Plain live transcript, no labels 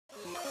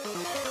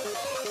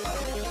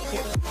Watch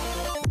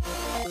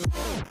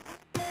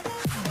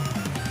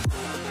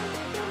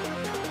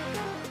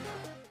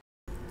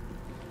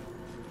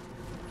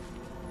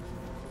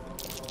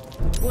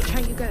how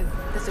you go.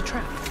 There's a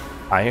trap.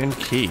 Iron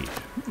key.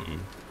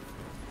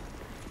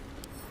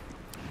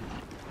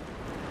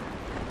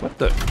 What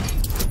the?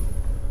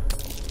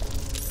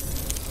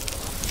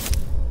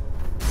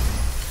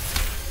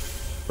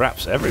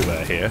 Traps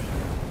everywhere here.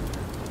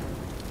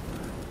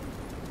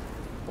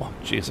 Oh,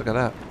 jeez, look at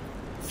that.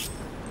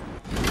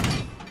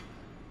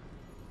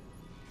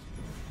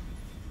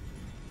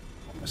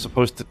 I'm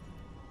supposed to...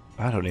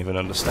 I don't even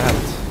understand.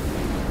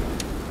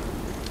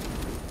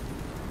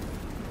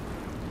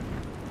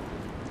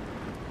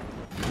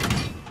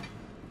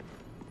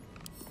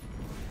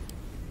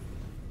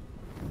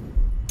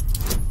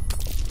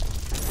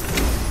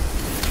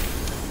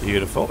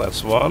 Beautiful,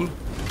 that's one.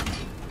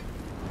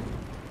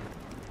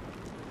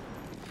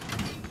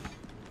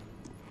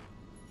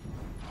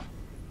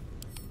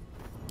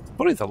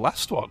 Probably the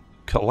last one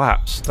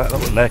collapsed. That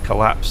one there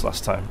collapsed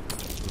last time.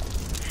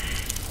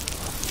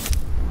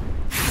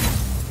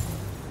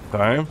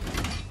 Okay.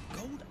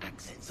 Gold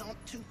accents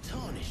aren't too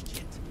tarnished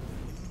yet.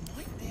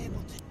 We might be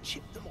able to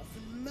chip them off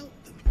and melt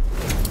them.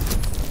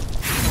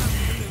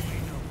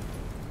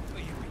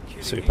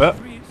 Super.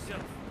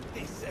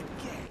 This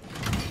again.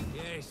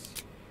 Yes,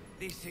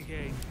 this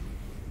again.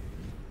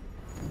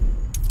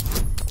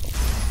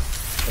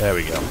 There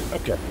we go.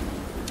 Okay.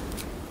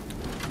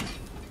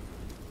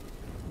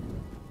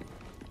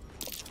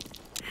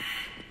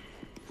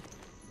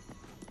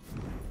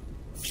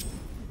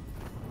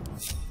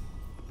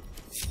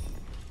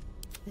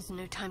 There's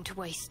no time to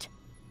waste.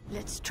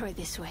 Let's try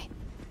this way.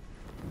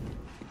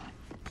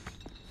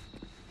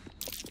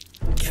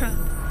 Trap.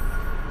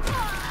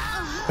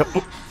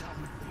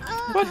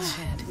 What? These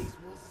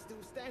walls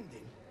still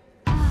standing.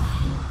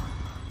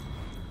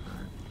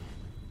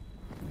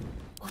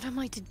 What am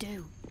I to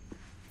do?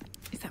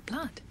 Is that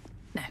blood?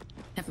 No,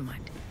 never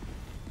mind.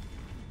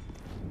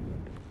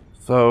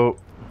 So...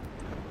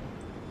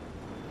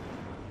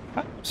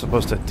 I'm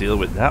supposed to deal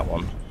with that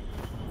one.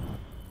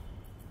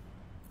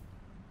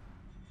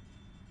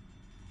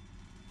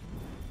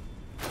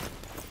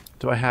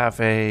 Do I have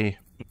a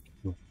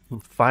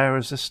fire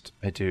resist?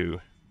 I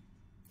do.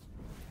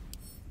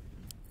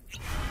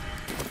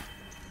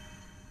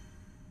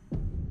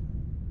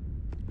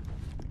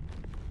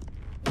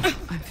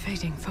 I'm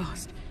fading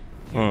fast.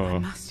 I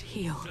must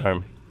heal.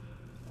 A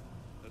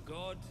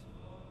god?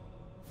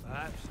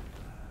 Perhaps.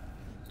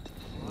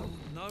 Old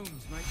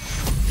gnomes make...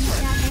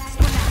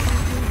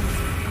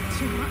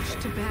 Too much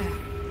to bear.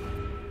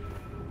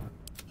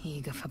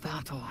 Eager for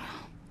battle.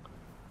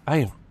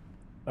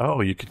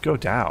 Oh, you could go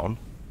down.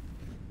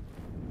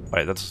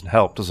 Wait, that doesn't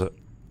help, does it?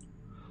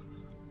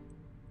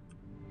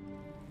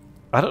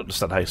 I don't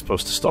understand how you're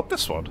supposed to stop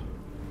this one.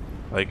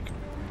 Like...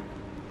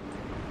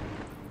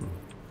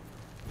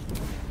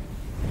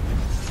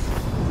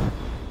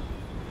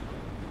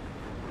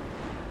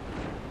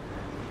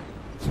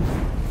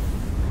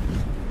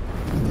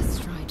 The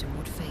stride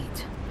toward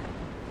fate.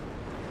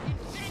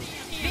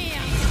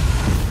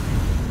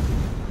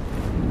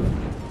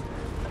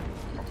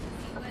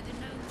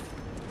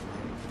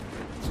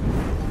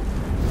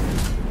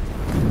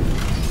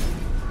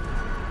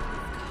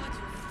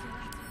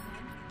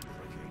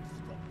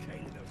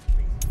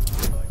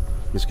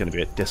 She's going to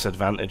be at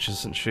disadvantage,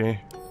 isn't she?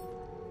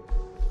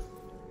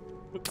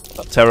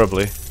 Not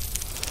terribly.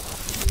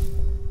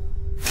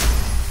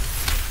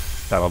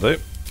 That'll do.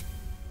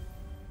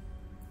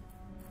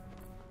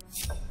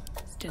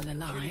 Still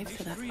alive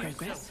for that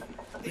progress.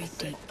 Breathe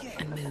deep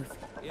and move.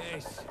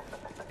 Yes,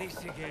 this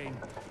again.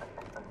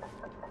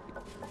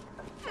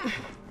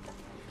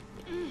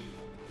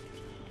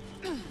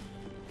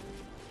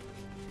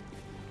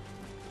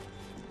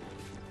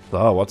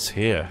 Oh, what's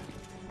here?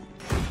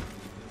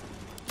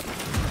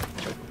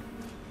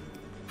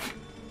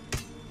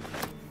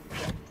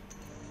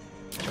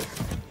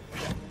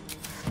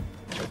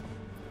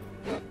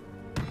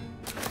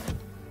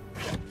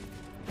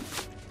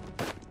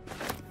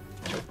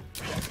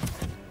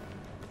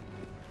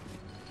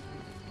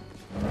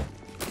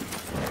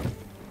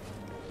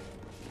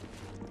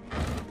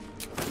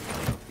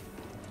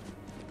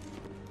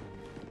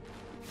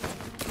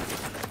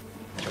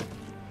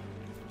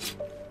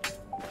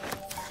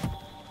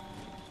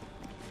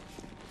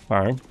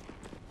 Fine.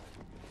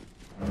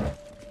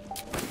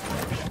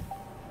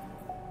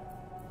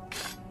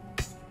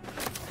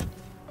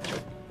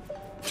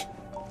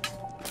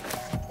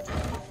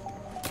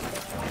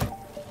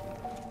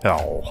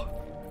 Oh.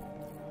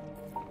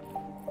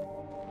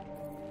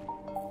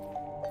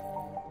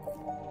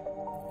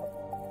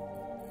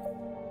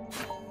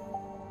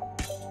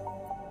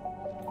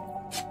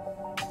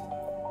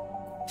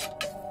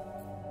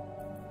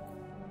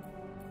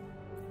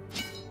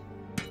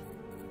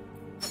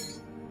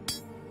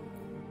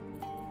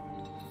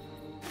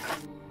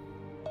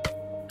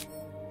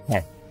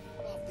 Yeah.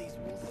 Half these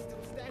walls are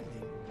still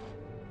standing.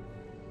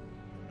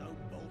 No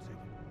bolted.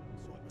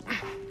 So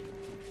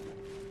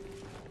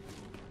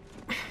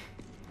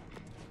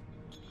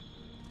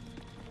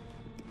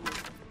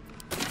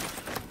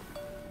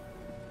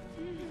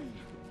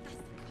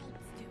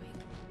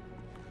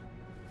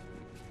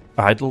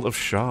Idol of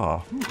Shah.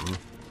 Hmm.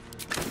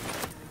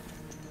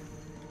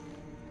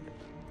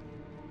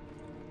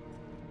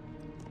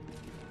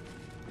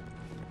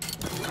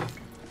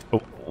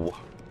 Oh.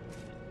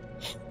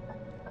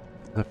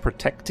 The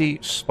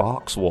Protecti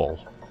Sparks Wall.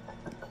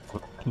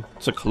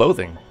 It's a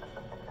clothing.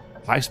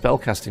 High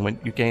spellcasting when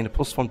you gain a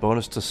 +1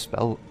 bonus to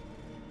spell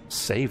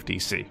save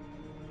DC.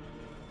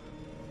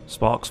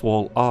 Sparks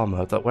Wall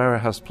armor. That wearer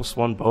has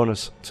 +1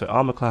 bonus to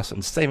armor class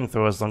and saving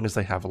throw as long as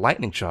they have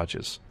lightning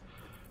charges.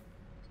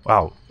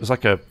 Wow, there's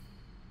a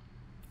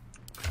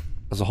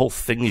whole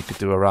thing you could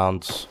do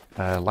around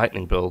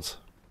lightning build.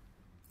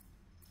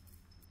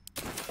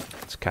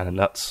 It's kind of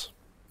nuts.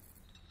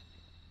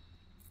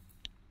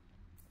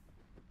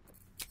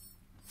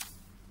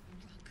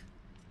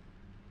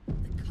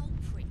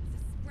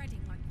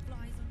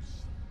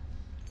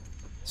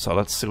 So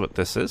let's see what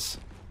this is.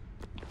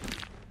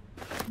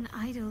 An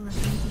idol of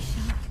Lady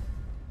Shah.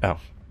 Oh.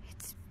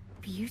 It's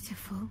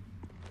beautiful.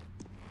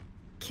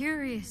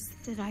 Curious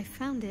that I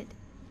found it.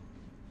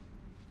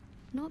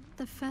 Not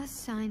the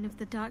first sign of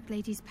the Dark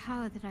Lady's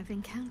power that I've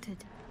encountered.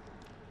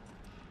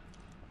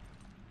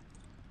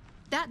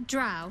 That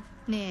drow,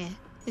 near,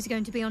 is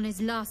going to be on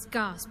his last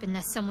gasp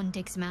unless someone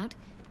digs him out.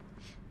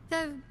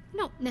 Though,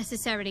 not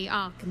necessarily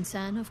our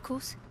concern, of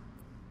course.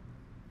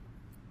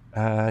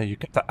 You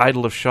get the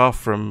Idol of Shah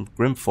from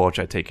Grimforge,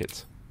 I take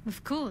it.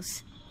 Of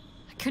course.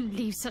 I couldn't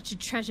leave such a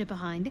treasure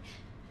behind.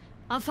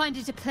 I'll find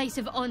it a place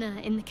of honor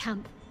in the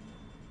camp.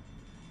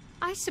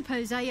 I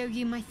suppose I owe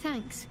you my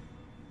thanks.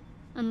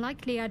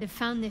 Unlikely I'd have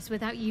found this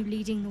without you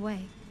leading the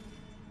way.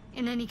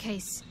 In any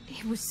case,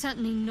 it was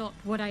certainly not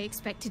what I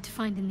expected to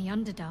find in the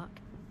Underdark.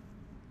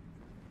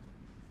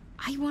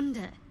 I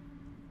wonder...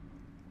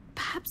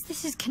 perhaps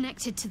this is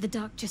connected to the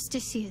Dark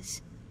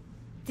Justiciars.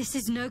 This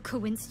is no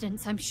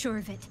coincidence, I'm sure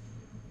of it.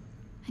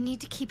 I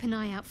need to keep an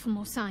eye out for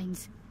more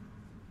signs.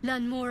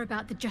 Learn more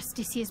about the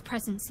Justiciar's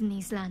presence in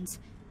these lands.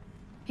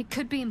 It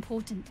could be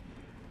important.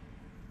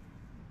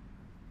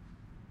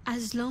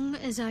 As long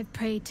as I've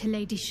prayed to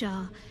Lady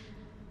Shah,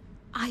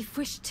 I've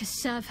wished to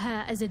serve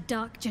her as a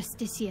Dark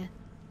Justiciar.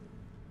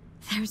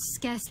 There is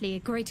scarcely a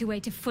greater way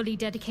to fully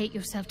dedicate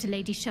yourself to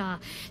Lady Shah,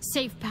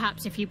 save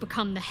perhaps if you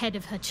become the head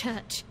of her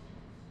church.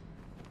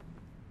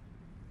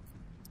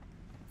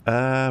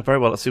 Very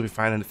well, let's see if we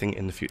find anything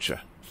in the future.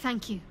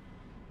 Thank you.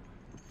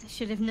 I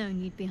should have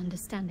known you'd be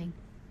understanding.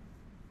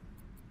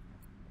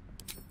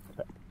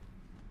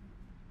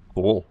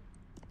 Cool.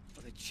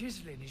 Well, the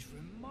chiseling is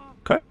remarkable.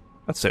 Okay,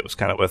 I'd say it was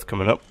kind of worth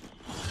coming up.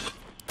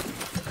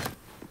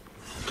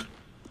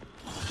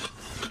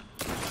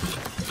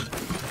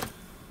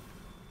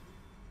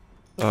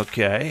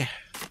 Okay,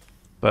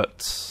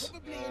 but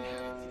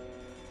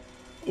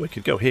we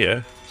could go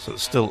here. So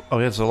it's still... oh,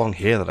 yeah, there's along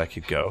here that I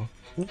could go.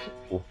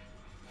 Ooh.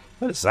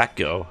 Where does that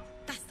go?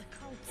 That's the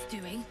cult's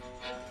doing.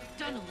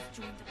 Donald's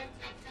joined up.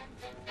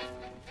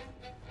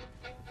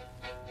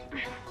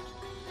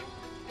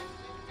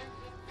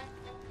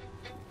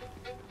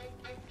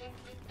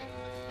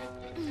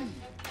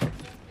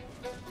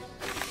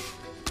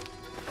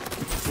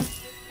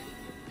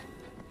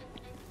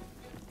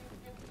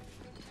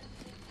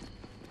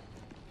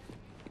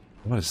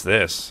 What is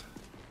this?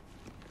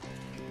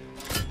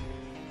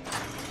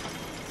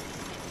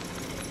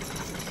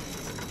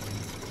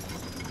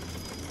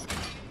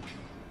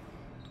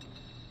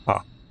 Huh.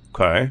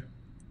 Okay.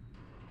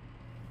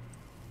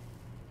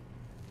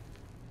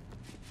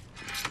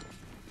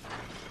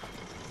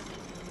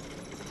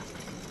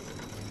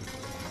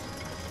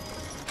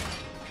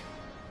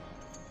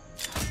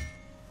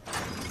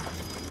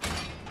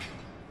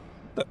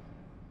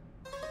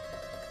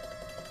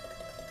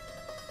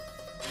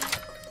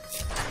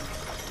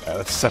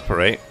 Let's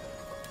separate.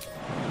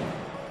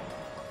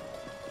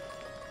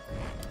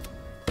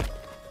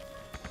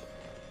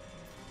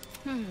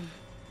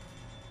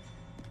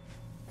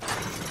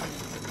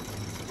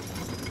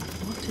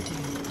 What to do?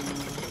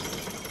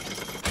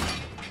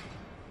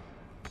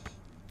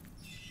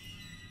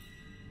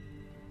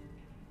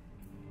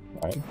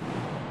 Right.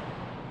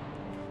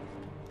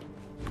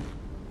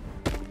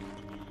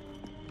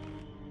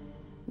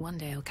 One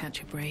day I'll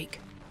catch a break.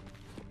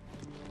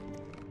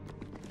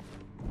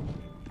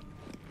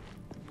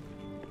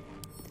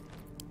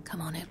 Come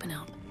on, open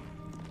up.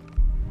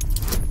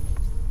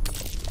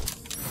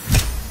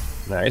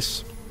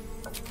 Nice.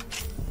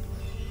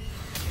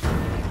 You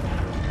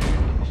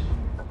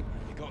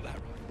got that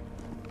right.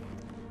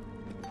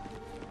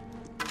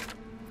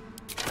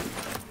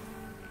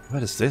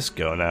 Where does this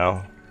go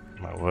now?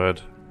 My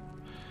word.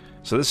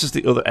 So this is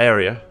the other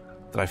area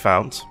that I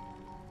found.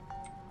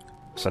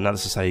 So now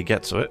this is how you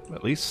get to it,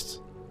 at least.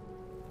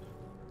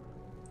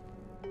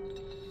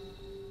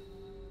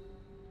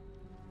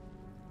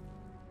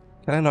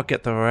 Can I not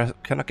get the rest?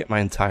 Can I get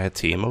my entire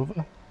team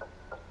over?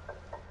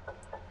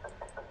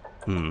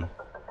 Oh,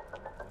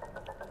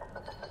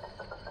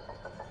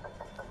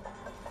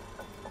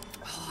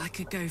 I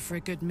could go for a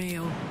good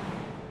meal.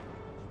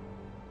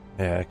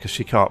 Yeah, because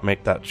she can't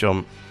make that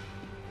jump.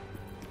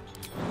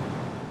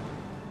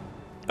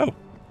 Oh.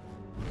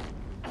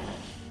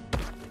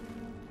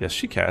 Yes,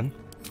 she can.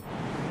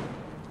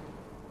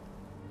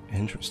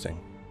 Interesting.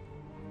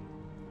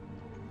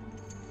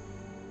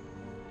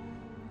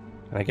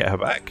 Can I get her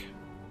back?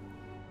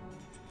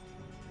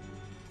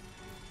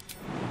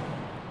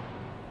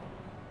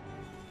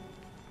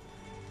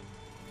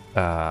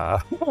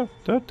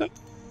 Don't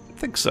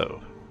think so.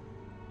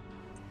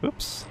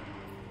 Oops.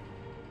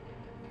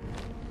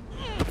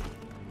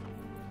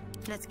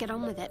 Let's get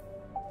on with it.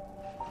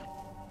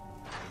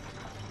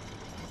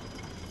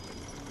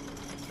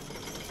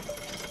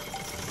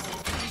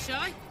 You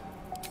shy?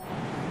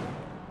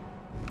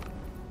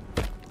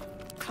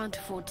 Can't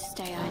afford to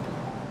stay idle.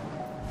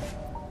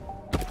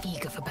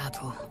 Eager for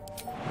battle.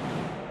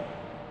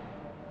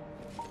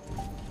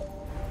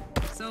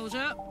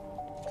 Soldier.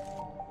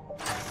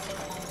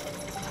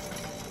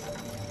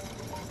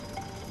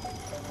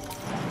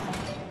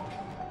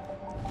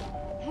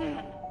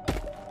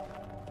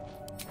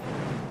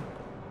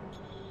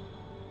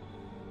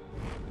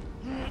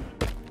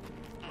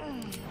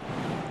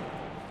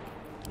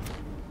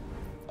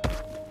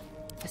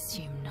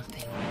 Assume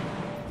nothing.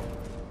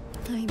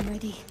 I'm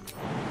ready.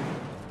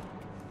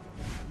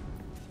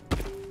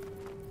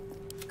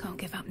 Can't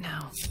give up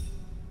now.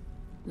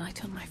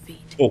 Light on my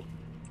feet. Oh.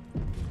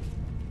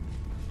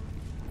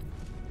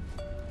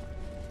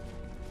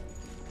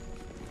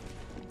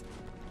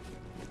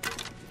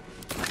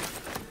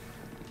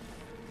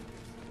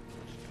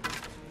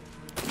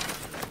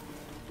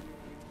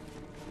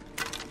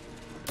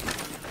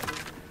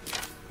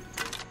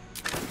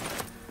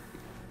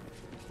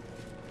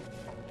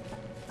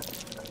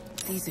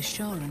 These are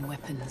Sharan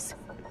weapons.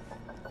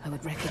 I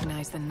would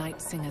recognize the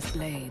Night Singer's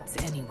blades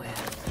anywhere.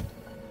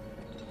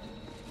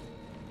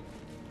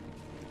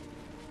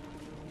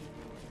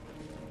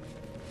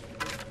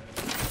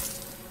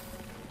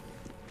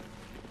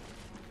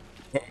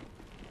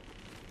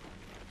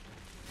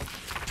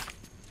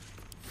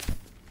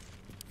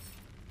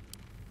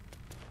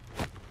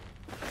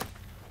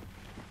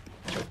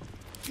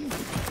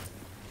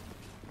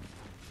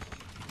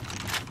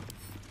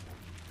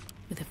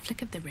 With a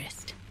flick of the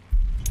wrist.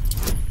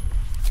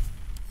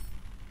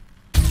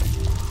 A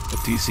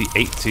DC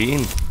 18.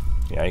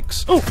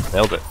 Yikes. Oh,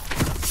 nailed it.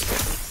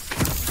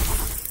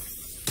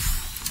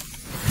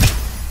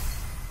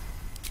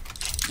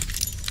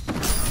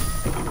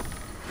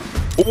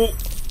 Oh.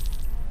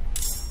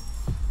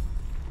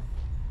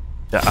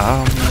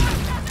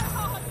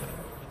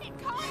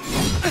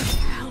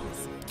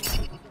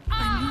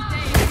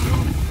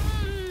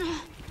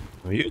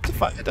 Yeah, you to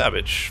fire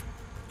damage.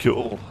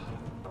 Cool.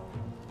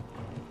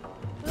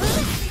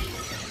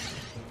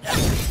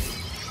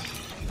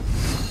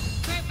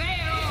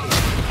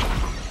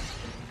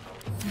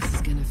 This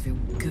is gonna feel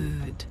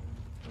good.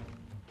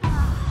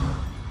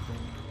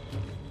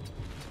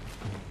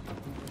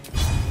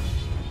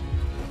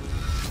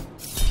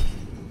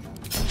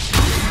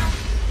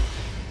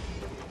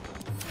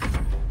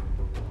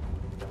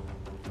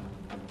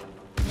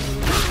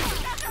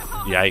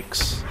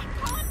 Yikes.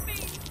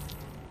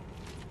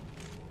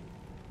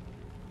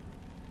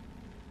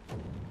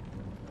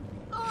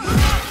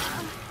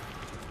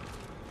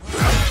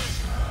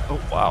 Oh,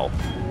 wow.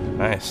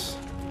 Nice.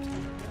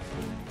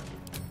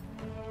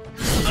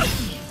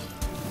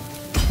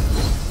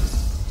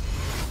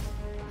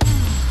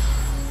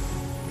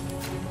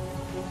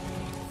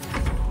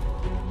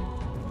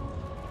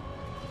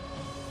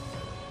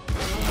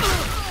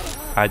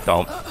 I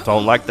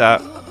don't like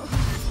that.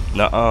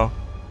 Nuh-uh.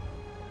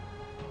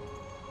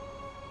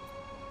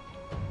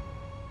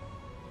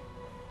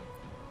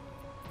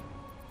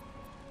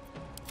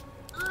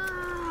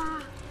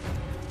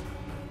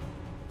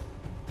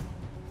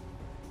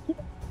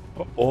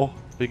 Oh,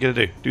 what are you gonna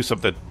do? Do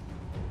something.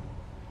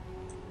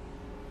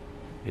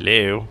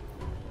 Hello.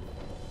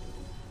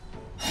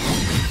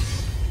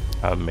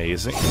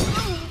 Amazing.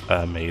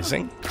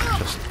 Amazing.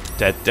 Just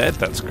dead.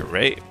 That's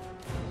great.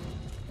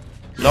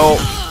 No.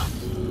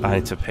 I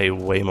need to pay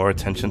way more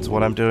attention to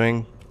what I'm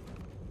doing.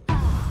 I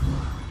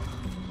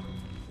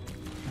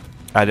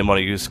didn't want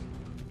to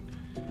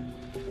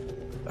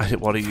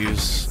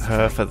use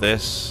her for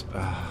this.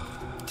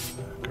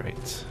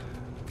 Great.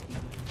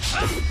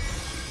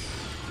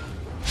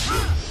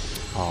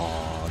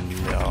 Oh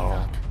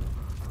no.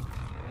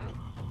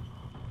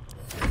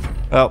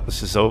 Well,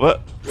 this is over.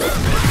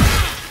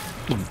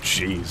 Oh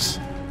jeez.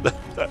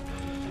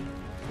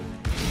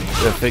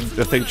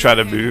 The thing tried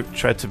to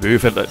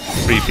move and like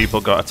 3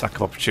 people got attack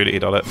of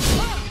opportunity on it.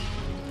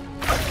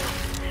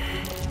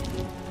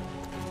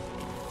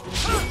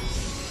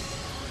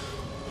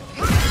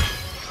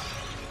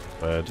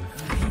 Word.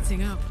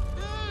 Heating up.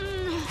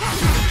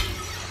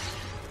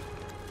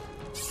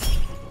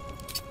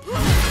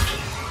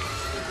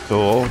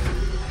 Cool.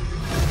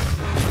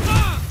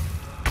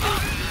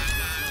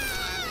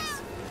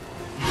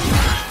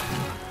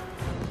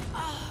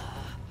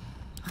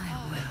 I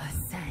will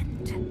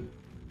ascend.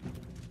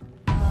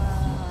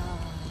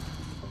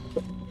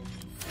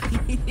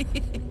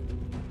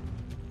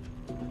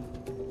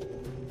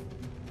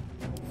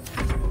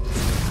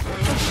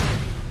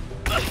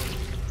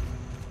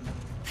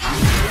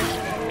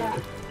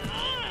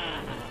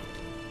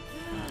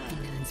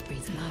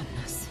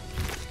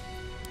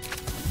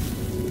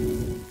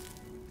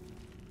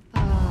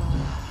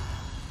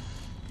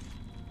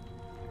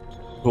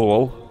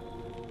 Cool.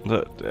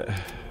 I'm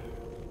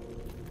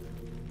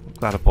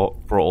glad I brought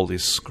all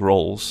these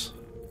scrolls.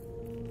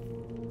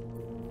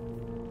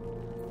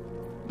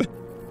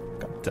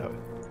 God damn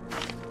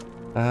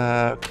it.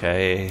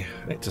 Okay.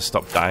 I need to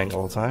stop dying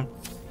all the time.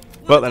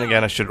 But then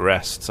again, I should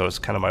rest, so it's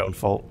kind of my own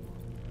fault.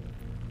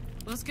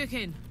 What's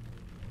cooking?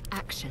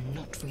 Action,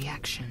 not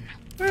reaction.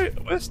 Wait,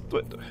 what?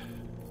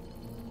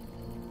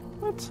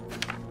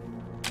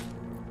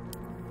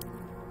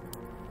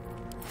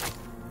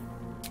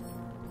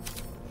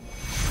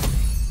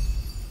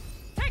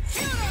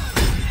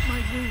 My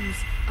wounds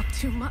are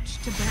too much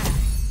to bear.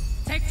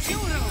 I'm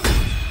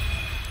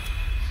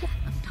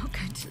not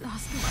going to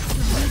last much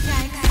longer.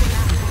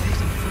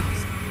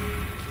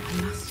 I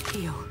must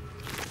heal.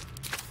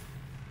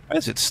 Why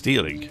is it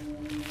stealing?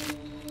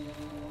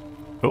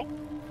 Oh.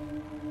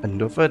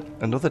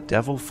 Another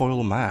devil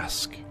foil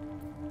mask.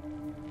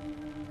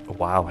 Oh,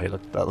 wow, hey,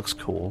 look, that looks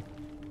cool.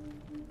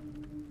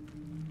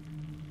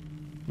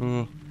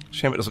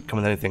 Shame it doesn't come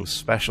with anything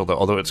special though,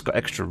 although it's got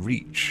extra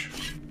reach.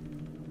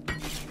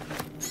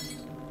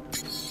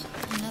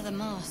 Another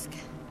mask.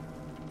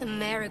 The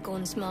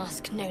Merigorn's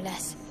mask, no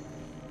less.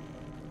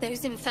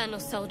 Those infernal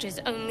soldiers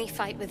only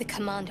fight with the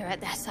commander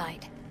at their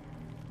side.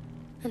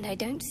 And I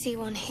don't see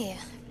one here.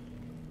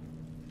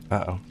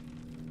 Uh-oh.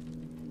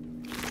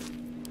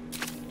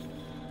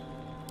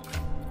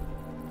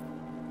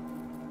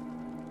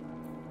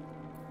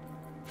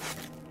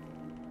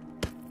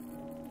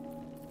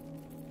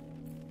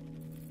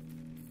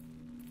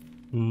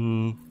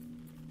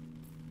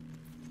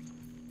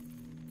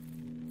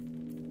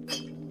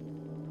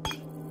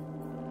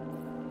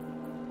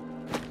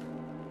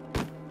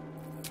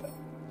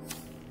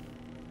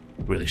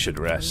 Really should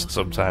rest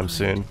sometime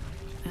soon.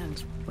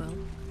 And, well,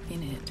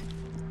 in it,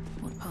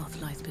 what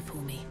path lies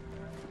before me?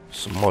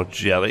 Some more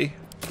jelly.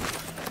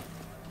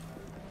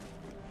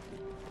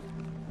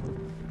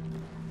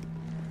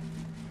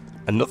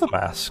 Another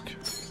mask.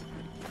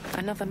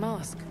 Another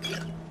mask.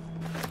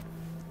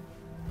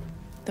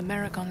 The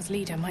Meragon's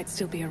leader might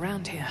still be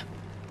around here.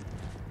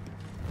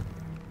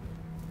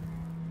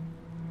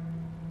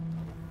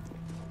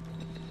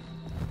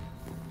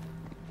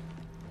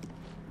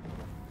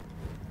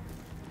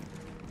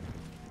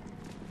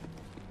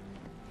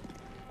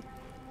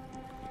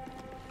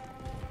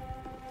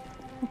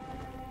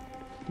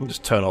 We'll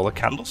just turn all the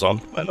candles on.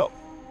 Why not?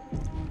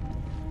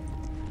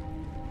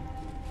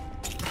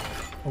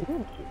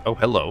 Oh,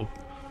 hello.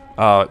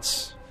 Oh,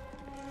 it's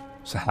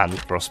a hand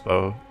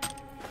crossbow.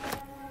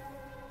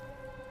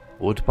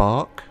 Wood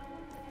bark.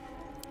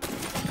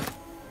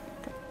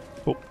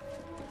 Oh.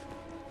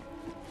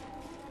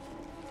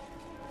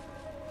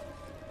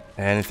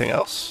 Anything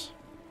else?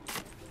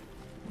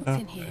 No,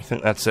 in here? I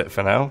think that's it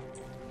for now.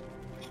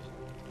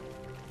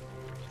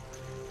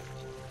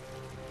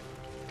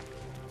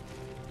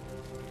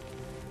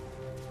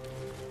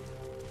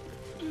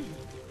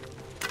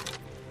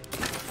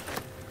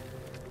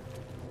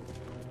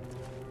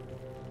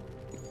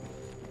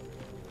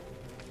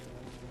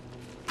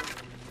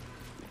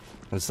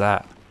 What's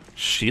that?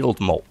 Shield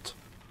mold.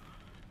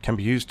 Can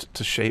be used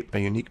to shape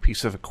a unique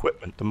piece of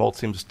equipment. The mold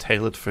seems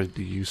tailored for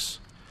the use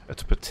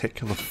at a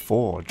particular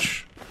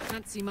forge.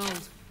 Fancy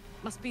mold.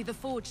 Must be the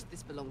forge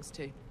this belongs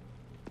to.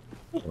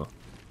 Oh.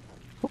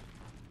 I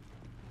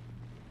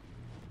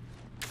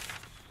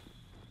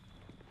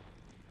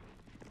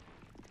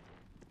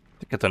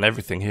think I've done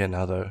everything here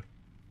now, though.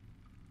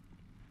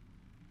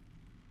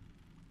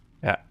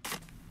 Yeah.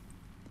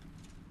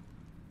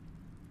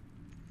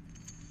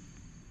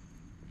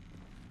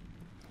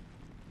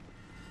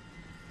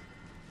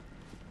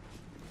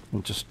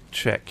 And just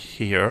check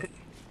here.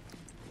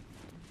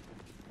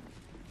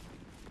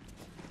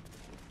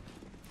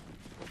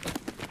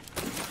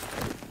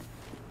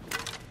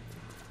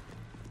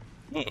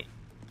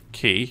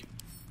 Key.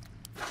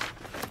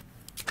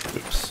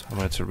 Oops, I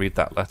wanted to read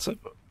that letter.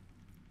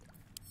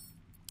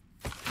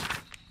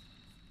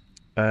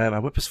 My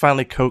whip has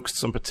finally coaxed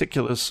some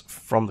particulars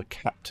from the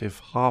captive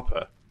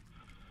Harper.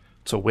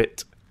 To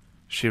wit,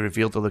 she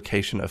revealed the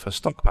location of her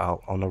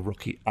stockpile on a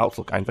rocky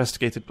outlook. I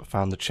investigated but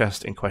found the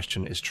chest in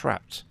question is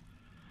trapped.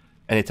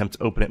 Any attempt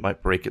to open it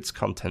might break its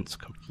contents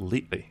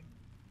completely.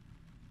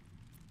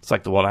 It's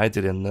like the one I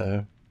did in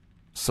the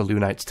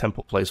Selûnite's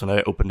temple place. When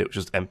I opened it, it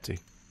was just empty.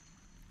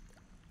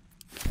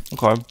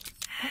 Okay.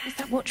 What was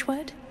that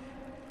watchword?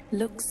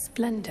 Looks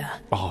splendor.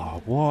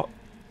 Oh, what?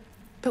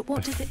 But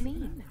what does it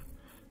mean?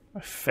 I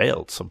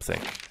failed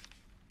something.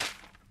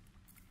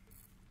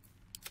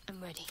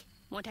 I'm ready.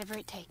 Whatever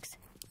it takes.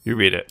 You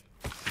read it.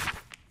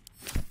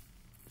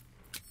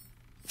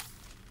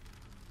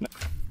 No.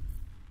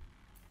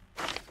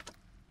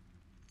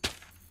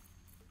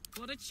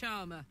 What a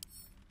charmer.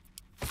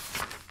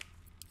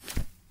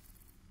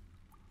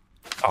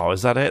 Oh,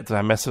 is that it? Did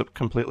I mess it up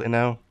completely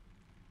now?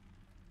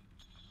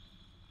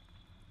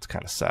 It's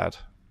kind of sad.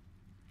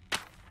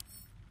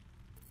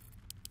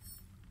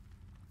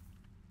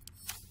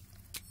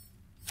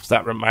 Does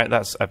that remind?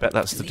 I bet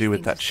that's to do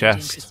with that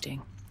chest.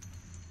 Interesting.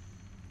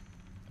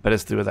 I bet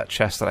it's to do with that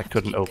chest that I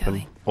couldn't keep open,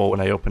 going. or when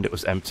I opened it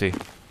was empty.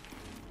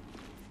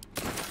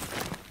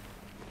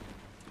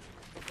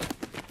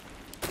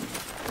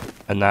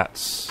 And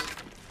that's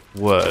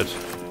word.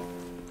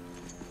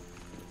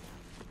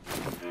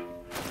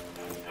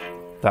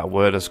 That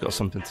word has got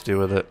something to do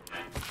with it.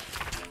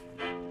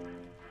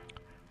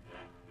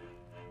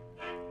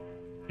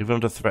 Even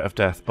under threat of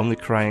death, only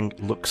crying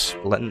looks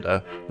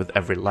splendor with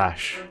every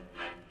lash.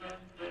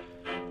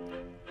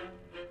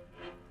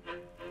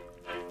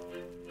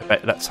 I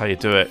bet that's how you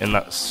do it in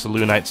that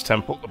Selûnite's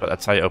temple. I bet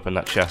that's how you open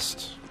that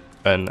chest.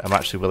 And I'm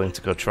actually willing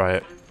to go try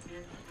it.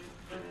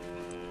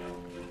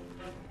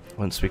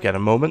 Once we get a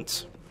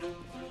moment.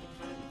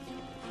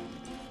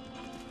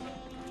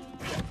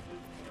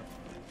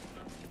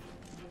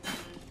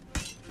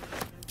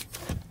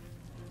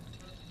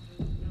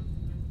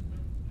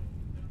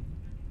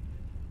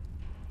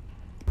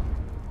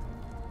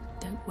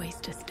 Don't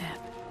waste a step.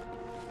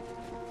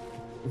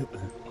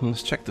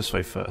 Let's check this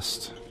way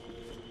first.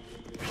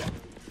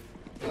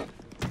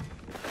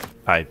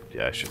 I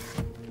should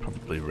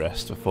probably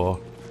rest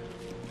before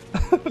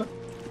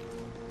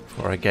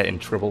I get in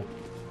trouble.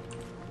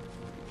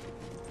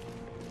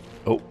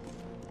 Oh.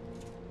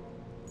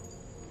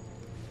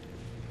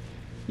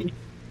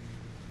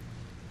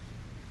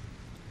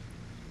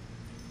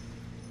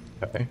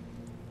 Okay.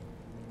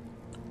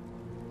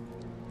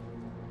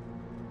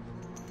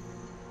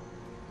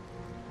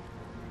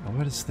 Now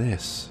what is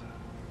this?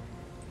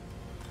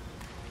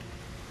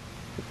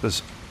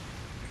 There's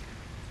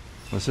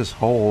this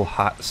whole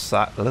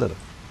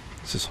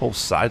this whole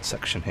side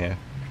section here.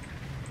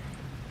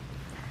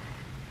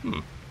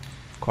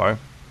 Okay.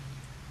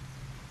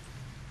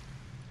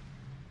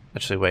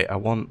 Actually, wait. I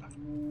want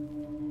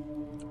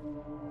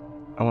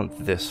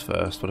this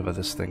first, whatever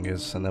this thing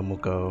is, and then we'll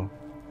go.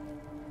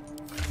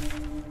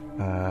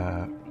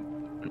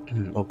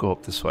 I'll go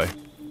up this way.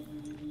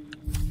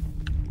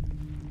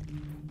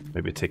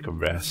 Maybe take a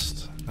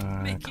rest.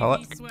 Call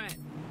it.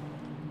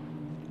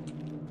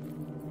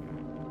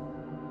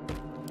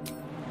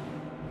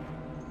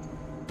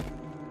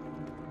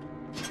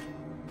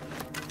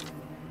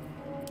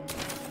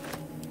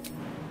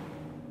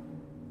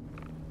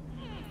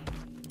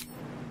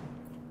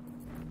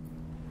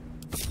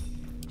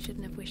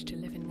 Shouldn't have wished to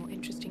live in more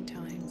interesting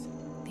times.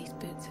 These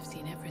boots have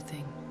seen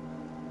everything.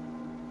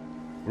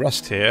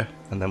 Rest here,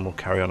 and then we'll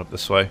carry on up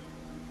this way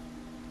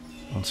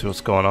and see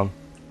what's going on.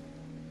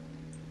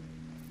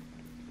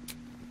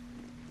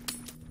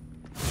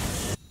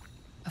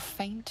 A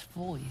faint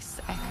voice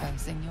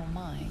echoes in your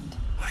mind.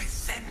 I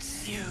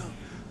sense you,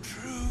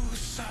 true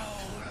soul.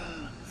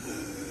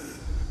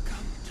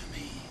 Come to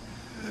me.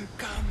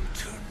 Come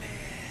too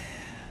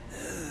near.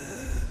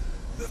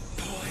 The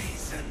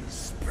poison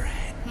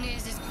spread.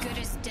 Near's as good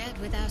as dead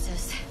without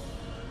us.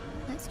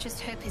 Let's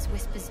just hope his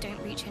whispers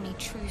don't reach any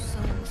true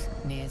souls.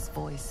 Nir's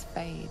voice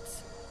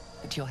fades,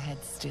 but your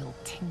head still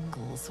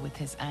tingles with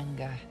his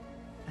anger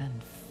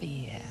and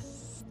fear.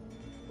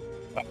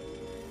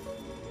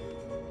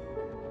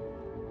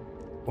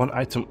 One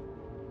item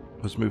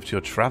was moved to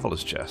your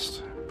traveler's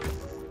chest.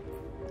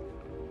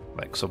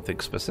 Like something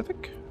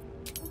specific?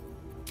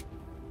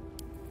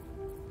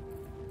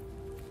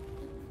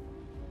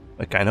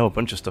 Like, I know a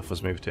bunch of stuff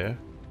was moved here.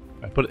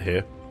 I put it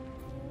here.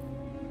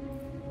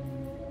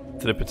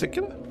 Did it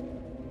particular?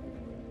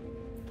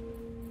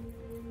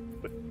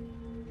 But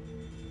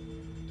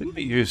didn't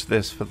we use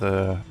this for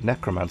the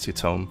necromancy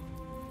tome?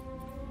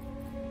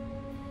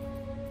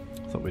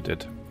 I thought we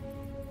did.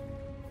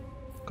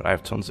 God, I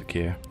have tons of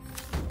gear.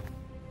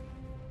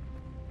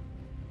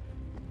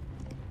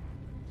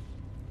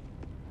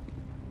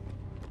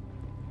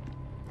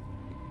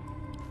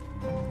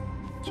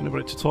 Is there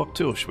anybody to talk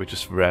to, or should we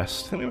just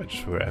rest? I think we might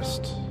just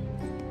rest.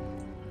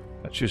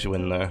 That's usually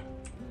when the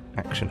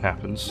action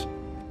happens.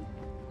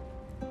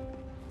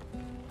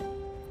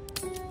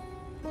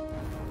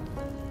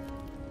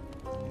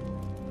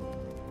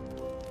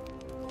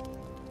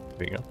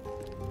 There you go.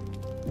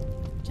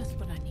 Just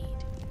what I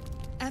need.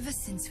 Ever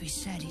since we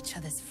shared each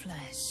other's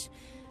flesh,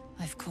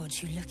 I've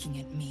caught you looking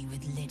at me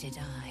with lidded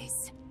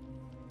eyes.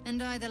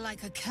 And either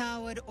like a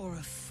coward or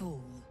a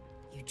fool,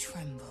 you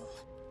tremble.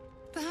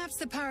 Perhaps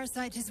the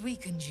parasite has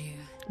weakened you.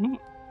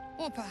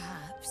 Or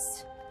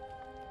perhaps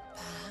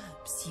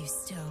you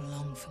still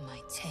long for my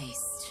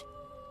taste.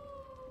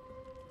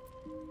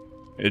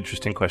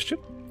 Interesting question.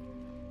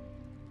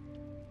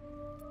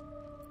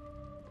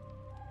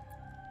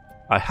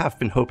 I have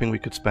been hoping we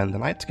could spend the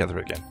night together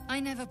again.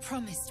 I never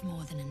promised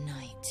more than a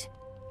night.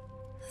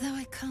 Though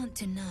I can't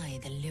deny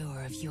the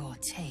lure of your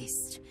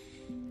taste.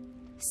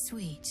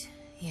 Sweet,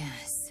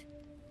 yes.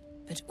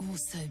 But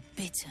also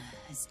bitter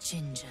as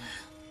ginger.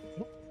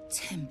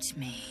 Tempt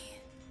me.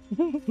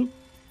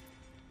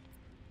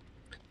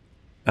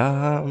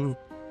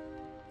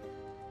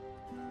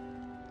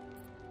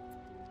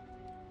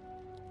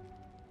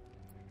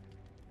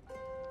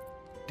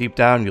 Deep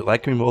down, you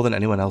like me more than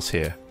anyone else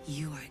here.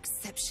 You are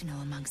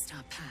exceptional amongst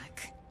our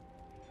pack.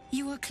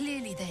 You are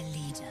clearly their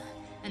leader,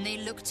 and they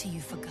look to you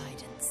for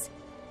guidance.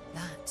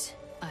 That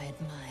I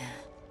admire.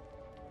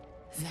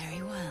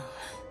 Very well.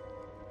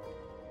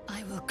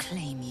 I will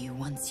claim you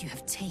once you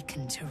have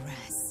taken to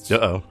rest.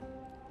 Uh-oh.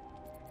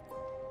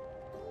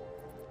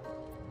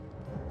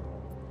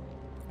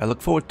 I look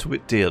forward to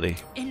it dearly.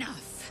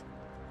 Enough.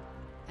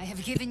 I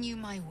have given you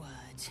my word.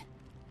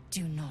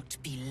 Do not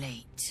be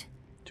late.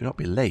 Do not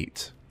be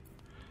late.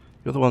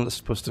 You're the one that's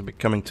supposed to be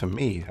coming to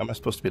me. How am I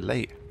supposed to be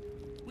late?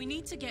 We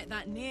need to get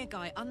that near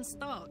guy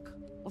unstuck,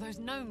 or those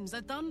gnomes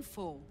are done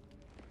for.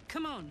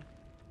 Come on,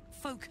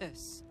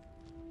 focus.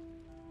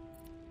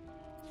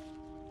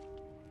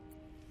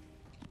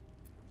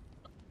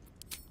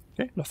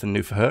 Okay, nothing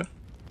new for her.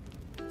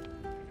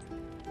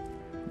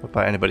 What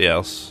about anybody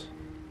else?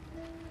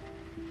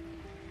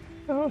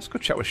 Oh, let's go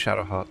chat with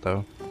Shadowheart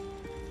though.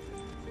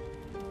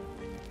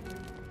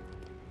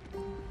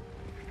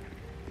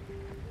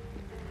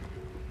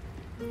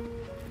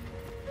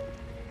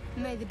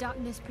 May the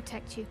darkness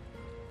protect you.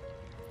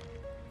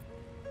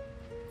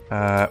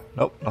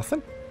 Nope,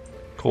 nothing.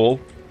 Cool.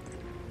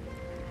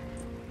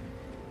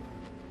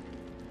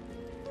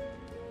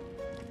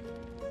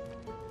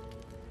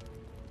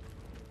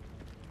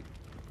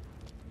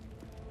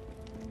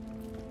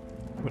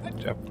 I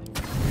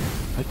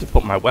like to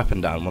put my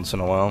weapon down once in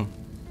a while.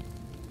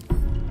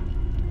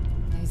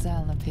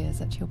 Hazel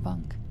appears at your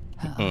bunk,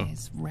 her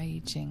eyes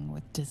raging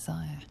with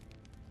desire.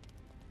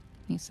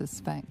 You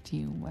suspect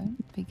you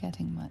won't be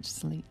getting much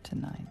sleep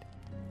tonight.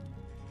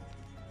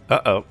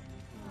 Uh-oh.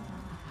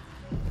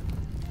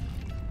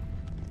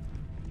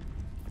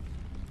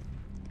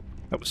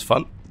 That was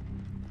fun.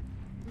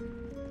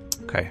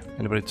 Okay,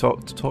 anybody to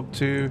talk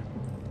to?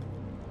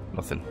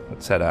 Nothing.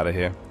 Let's head out of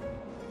here.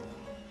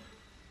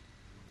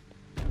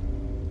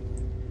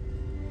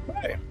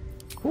 Okay,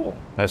 cool.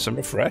 Nice and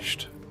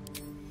refreshed.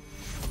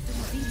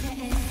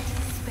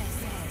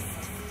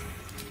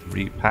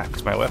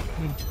 Repacked my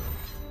weapon.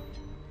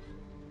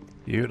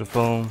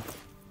 Beautiful.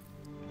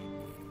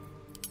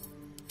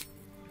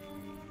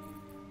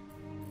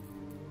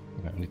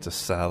 I need to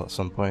sell at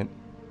some point.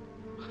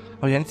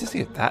 Oh yeah, I need to see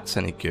if that's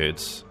any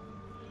good.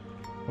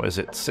 What is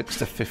it? 6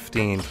 to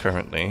 15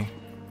 currently.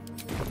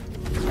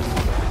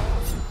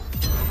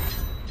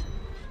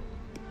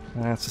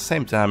 It's the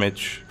same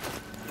damage.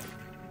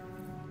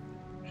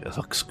 It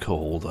looks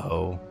cool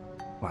though.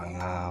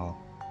 Wow.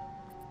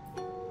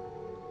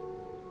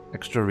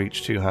 Extra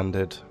reach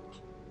 200.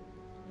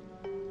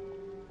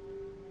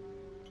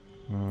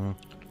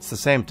 It's the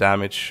same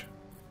damage,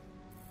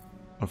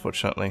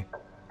 unfortunately.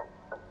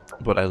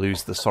 But I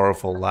lose the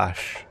Sorrowful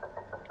Lash,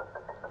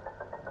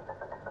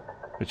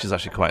 which is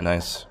actually quite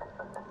nice.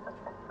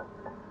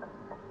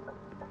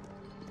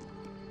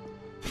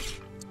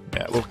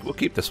 Yeah, we'll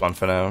keep this one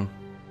for now.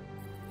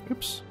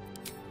 Oops.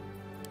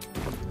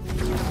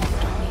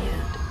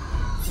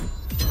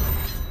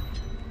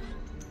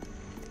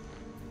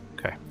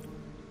 Okay.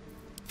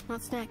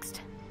 What's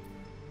next?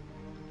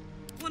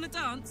 Wanna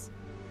dance?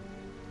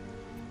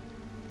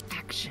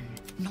 Action,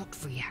 not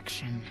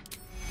reaction.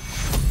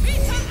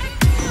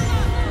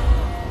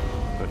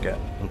 We'll get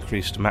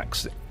increased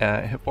max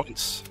hit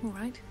points. All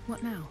right,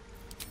 what now?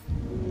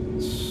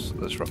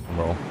 Let's rock and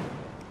roll.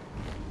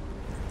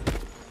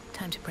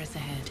 Time to press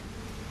ahead.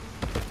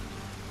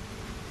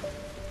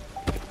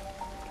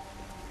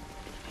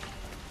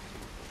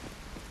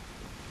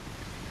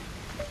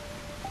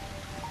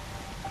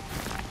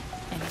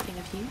 Anything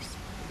of use?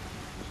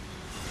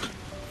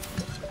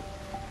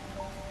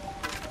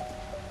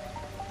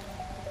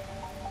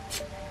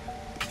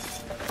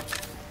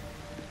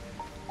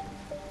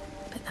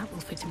 But that will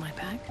fit in my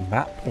bag.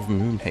 Map of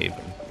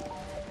Moonhaven.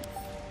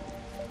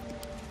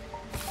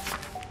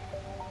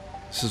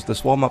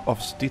 This war map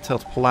offers a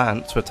detailed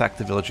plan to attack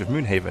the village of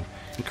Moonhaven,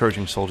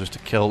 encouraging soldiers to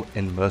kill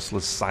in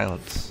merciless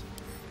silence.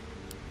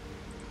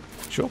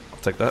 Sure, I'll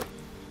take that.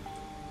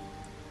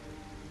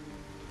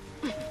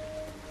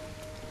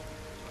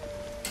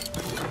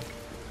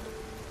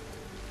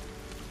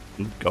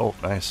 Gold,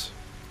 nice.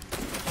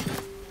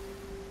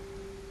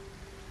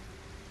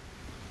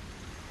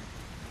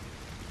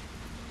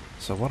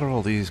 So what are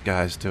all these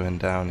guys doing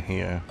down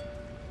here?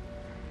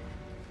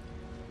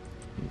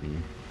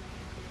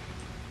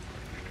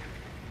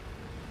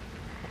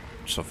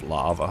 Of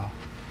lava.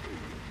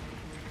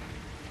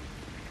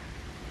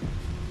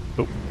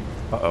 Oh,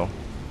 uh-oh.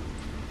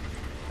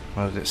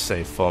 What did it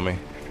save for me?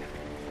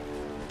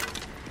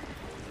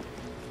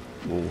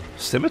 Ooh,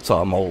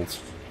 scimitar mold.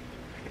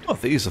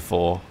 What these are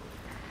for?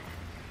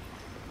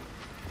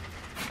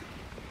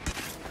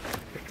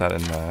 Get that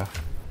in there.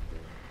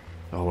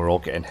 Oh, we're all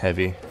getting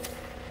heavy.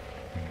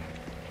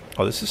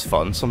 Oh, this is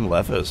fun. Some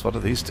levers. What do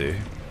these do?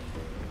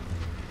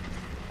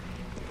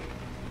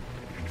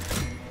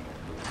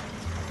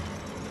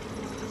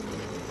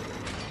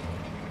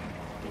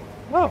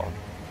 Oh.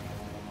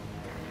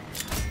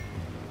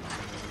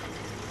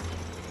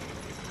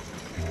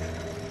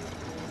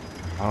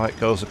 Oh, it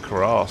goes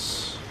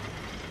across.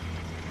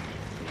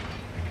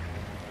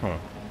 Huh.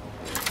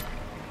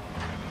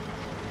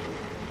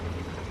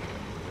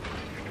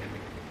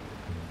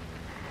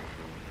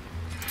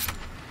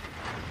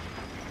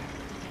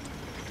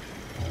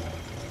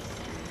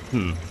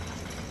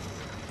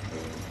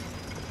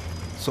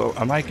 So,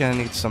 am I gonna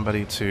need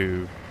somebody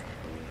to...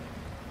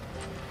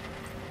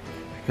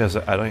 Because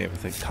I don't even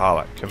think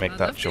Karlach can make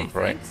that jump,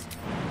 right?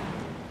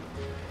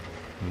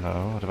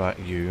 No, what about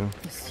you?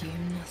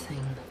 Assume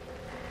nothing.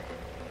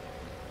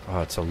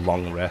 Oh, it's a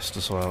long rest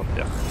as well.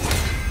 Yeah.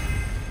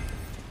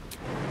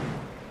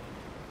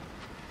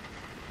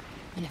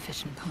 An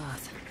efficient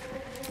path.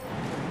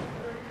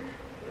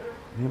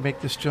 Can you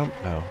make this jump?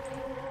 No.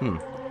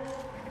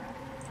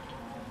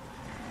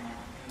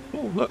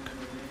 Oh, look.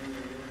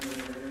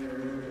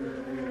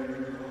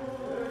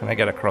 Can I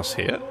get across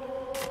here?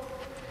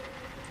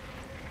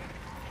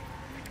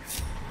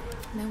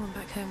 No one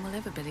back home will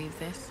ever believe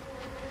this.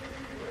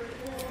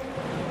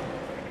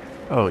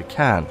 Oh, we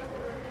can.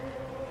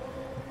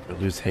 We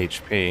lose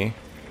HP.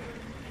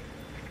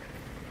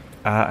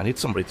 I need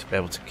somebody to be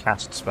able to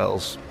cast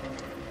spells.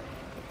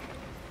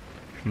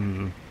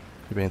 Maybe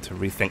I need to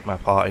rethink my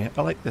party.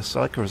 I like this.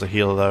 I like her as a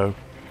healer, though.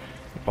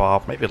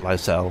 Barb, maybe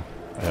Lysel.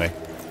 Anyway.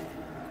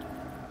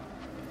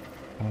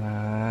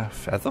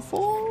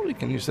 Featherfall? We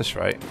can use this,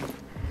 right?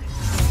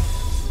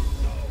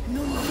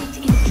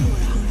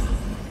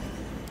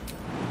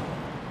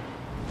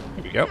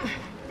 Here we go.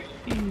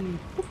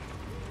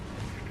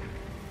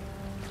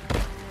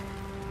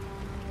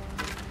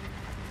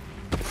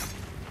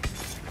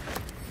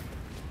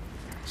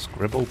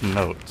 Scribbled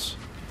notes.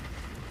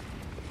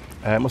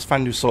 Must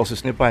find new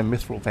sources. Nearby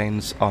mithril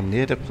veins are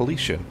near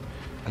depletion,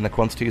 and the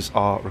quantities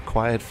are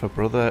required for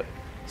Brother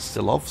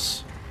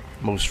Stilov's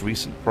most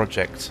recent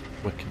project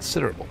were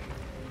considerable.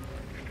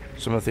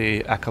 Some of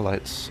the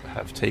acolytes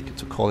have taken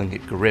to calling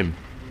it grim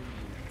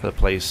for the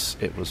place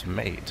it was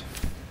made.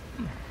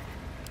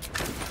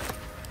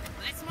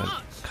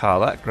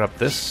 Carla, grab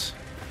this.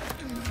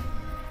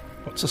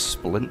 What's a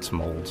splint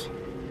mold?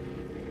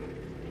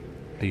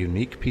 A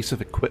unique piece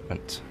of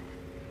equipment.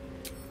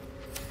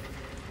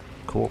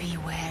 Cool. Be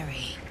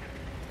wary,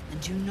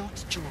 and do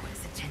not draw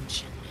its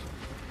attention.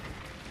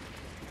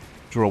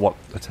 Draw what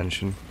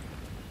attention?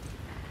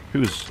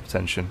 Whose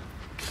attention?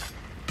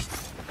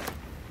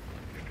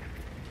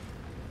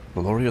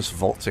 Glorious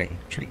vaulting.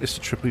 Treat this to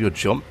triple your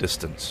jump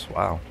distance.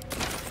 Wow.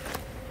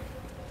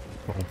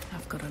 Cool.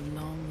 I've got a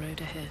long road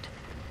ahead.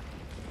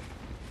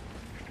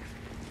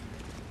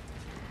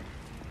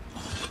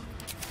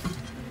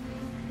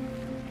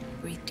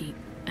 Breathe deep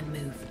and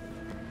move.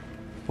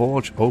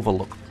 Forge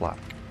Overlook plaque.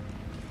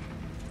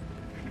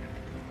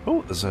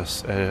 Oh, there's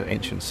a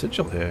ancient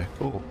sigil here.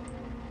 Cool.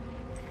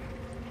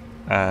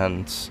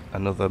 And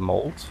another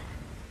mold.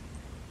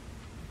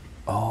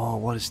 Oh,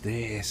 what is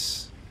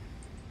this?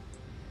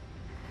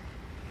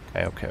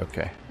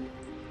 Okay.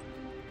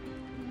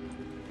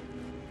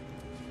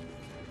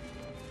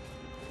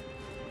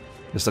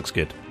 This looks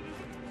good.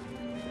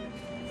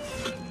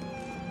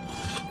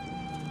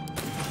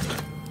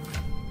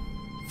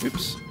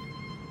 Oops.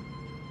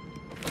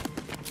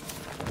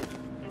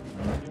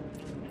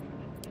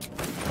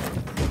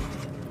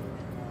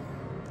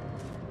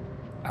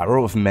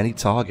 Arrow of many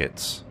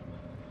targets.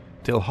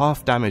 Deal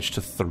half damage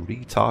to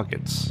 3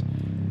 targets.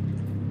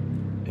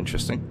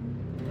 Interesting.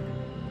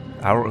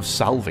 Arrow of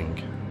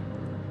salving.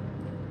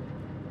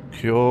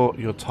 Cure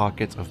your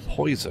target of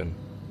poison,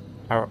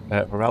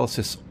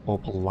 paralysis, or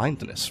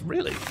blindness.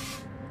 Really?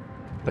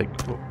 Like,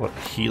 what,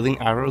 healing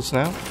arrows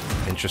now?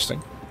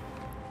 Interesting.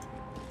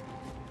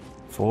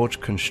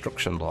 Forge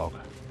construction log.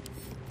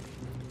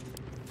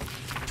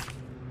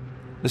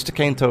 This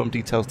decaying tome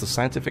details the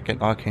scientific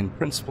and arcane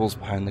principles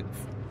behind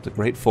the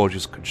Great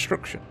Forge's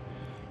construction.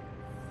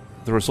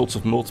 The results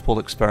of multiple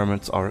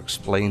experiments are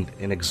explained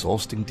in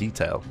exhausting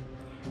detail.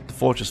 The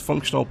forge is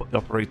functional but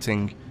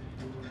operating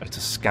at a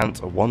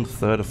scant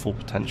 1/3 of full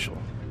potential.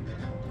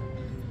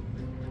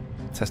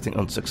 Testing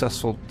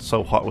unsuccessful.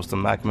 So hot was the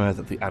magma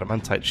that the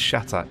adamantine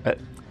shattered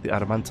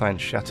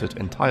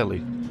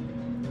entirely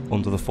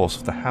under the force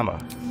of the hammer.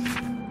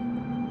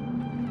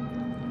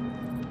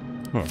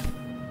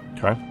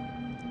 Okay.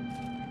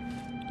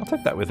 I'll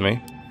take that with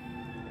me.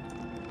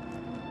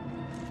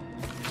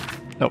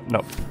 No.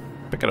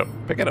 Pick it up.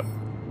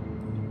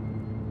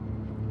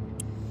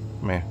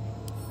 Come here.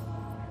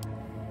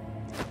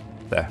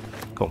 There.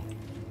 Cool.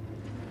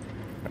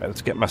 Alright,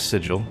 let's get my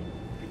sigil.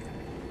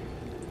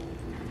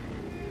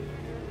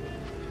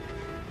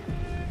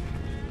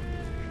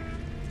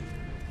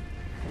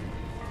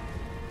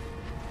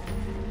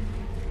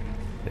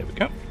 There we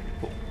go.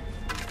 Cool.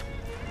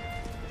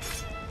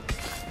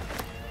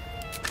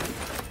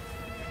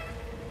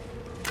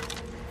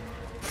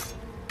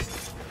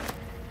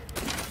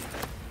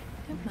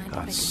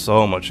 God,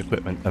 so much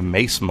equipment. A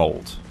mace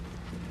mold.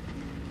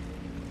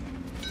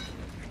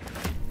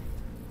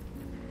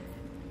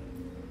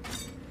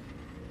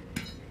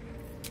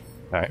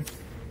 Okay.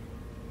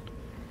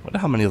 Wonder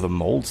how many other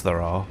molds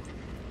there are.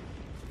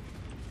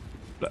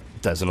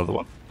 There's another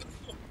one.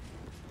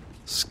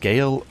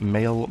 Scale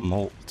mail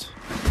mold.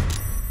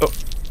 Oh.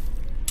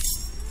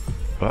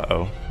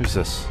 Uh-oh. Who's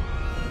this?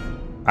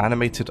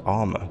 Animated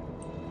armor.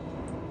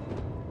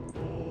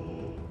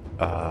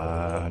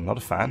 Not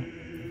a fan.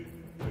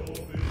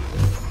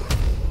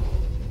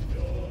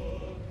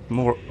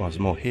 More. Oh, there's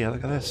more here.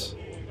 Look at this.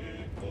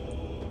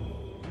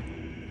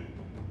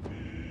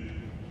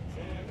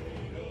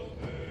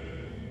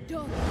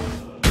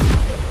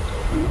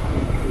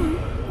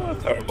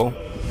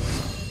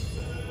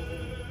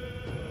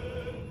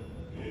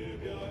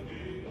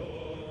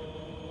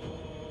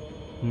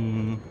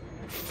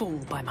 Fall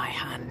by my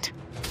hand.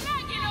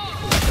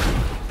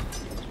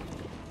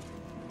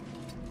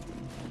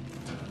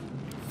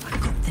 I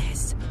got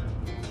this.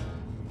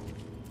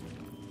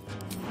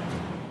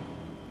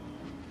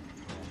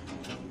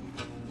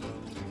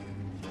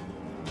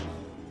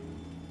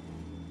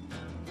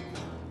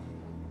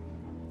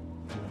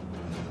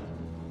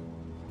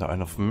 Not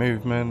enough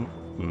movement.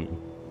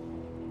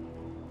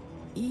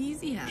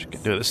 Easy as. She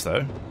can do this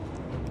though.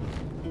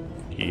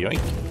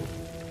 Yoink.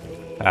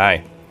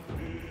 Hi.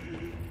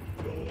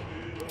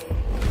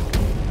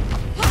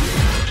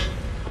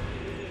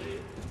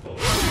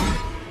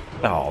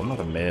 Oh, not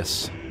a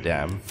miss.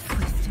 Damn.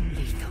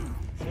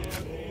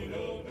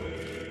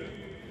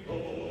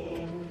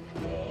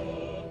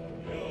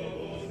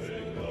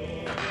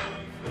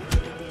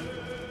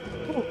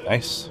 Oh,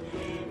 nice.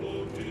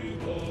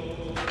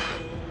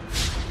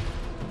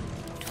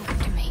 Talk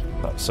to me.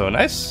 Not so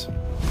nice.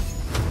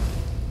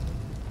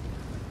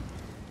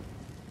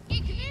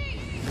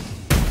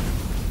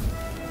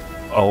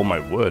 Oh my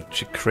word,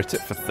 she crit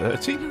it for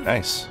 30?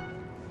 Nice.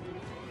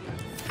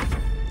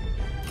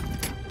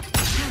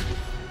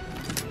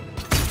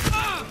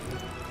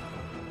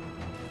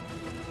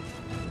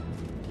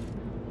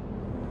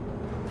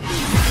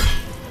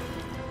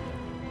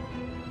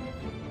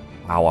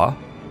 Hour.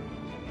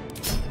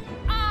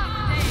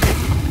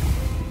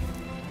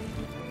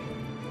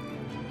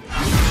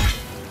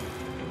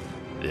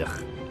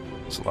 Ugh.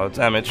 It's a lot of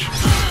damage.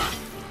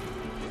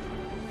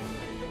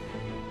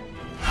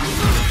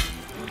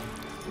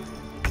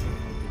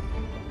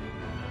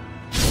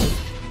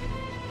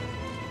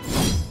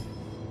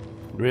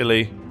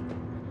 Really?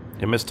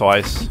 You missed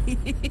twice. Wait,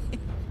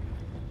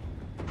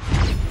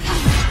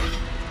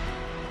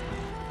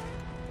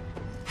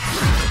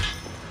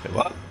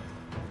 what?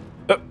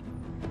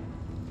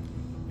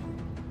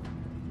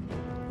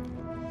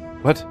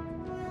 What?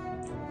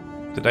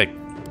 Did I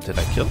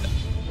kill it?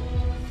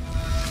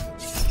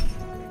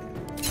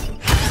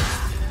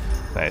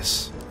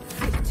 Nice.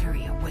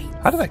 Victory awaits.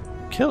 How did I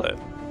kill it?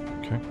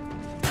 Okay.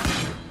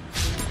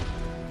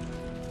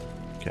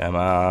 Come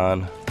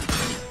on.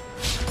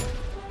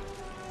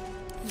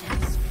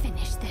 Let's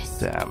finish this.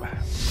 Damn.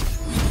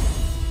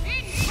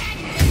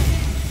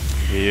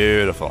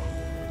 Beautiful.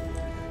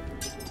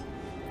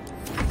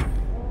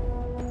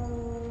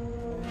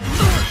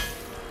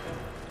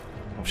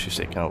 Oh, she's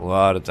taking a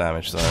lot of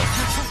damage though.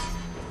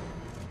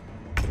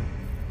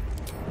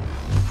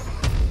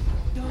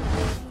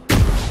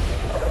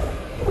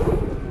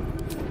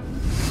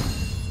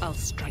 I'll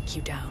strike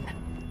you down.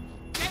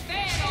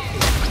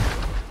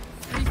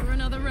 Ready for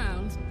another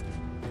round?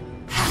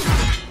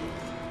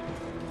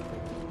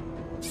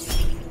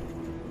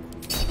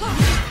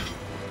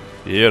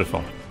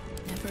 Beautiful.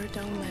 Never a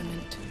dull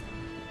moment.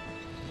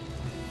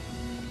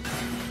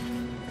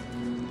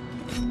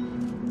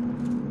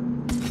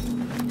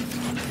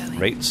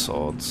 Great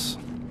swords.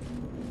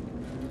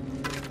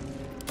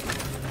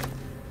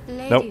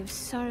 Lady Nope. of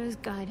Sorrows,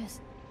 guide us.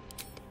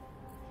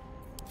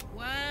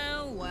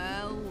 Well,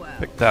 well, well.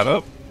 Pick that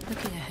up.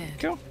 Looking ahead.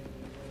 Go.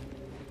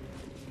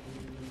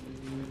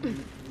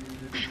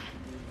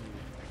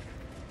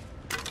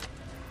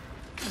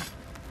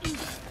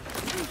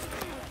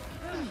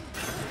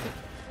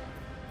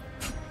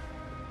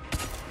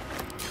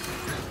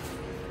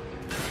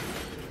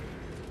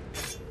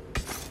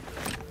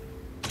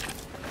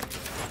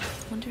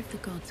 Wonder if the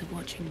gods are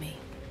watching me.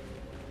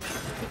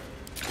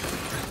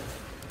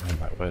 Oh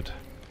my word.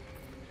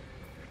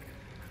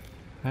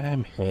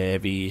 I'm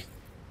heavy.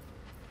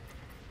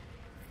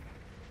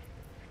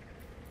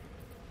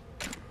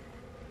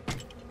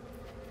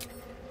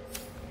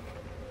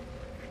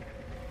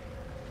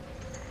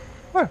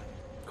 Oh,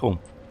 cool.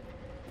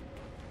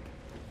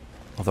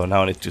 Although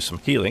now I need to do some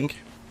healing.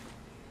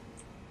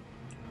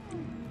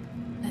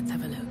 Let's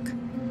have a look.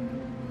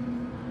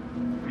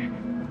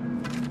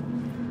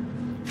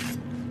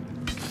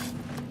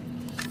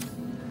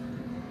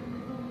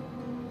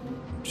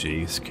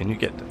 Jeez, can you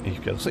get?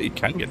 Looks like you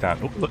can get down.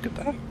 Oh, look at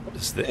that! What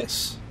is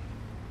this?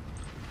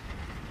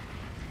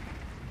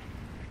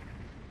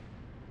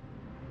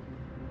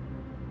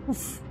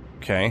 Oof.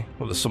 Okay,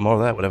 well, there's some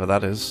more there. Whatever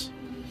that is.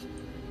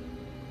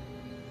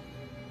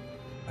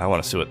 I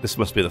want to see what this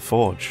must be. The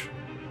forge.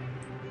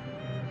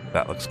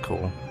 That looks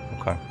cool.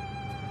 Okay.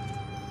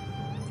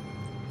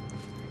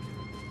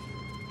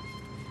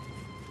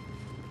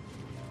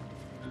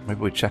 Maybe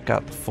we check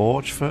out the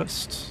forge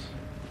first.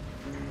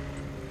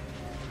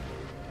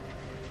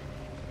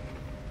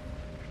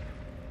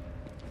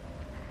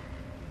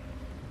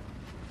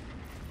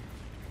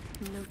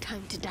 No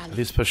time to dally. Are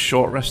these for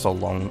short rest or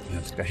long?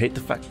 I hate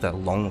the fact they're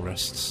long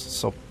rests.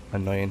 So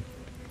annoying.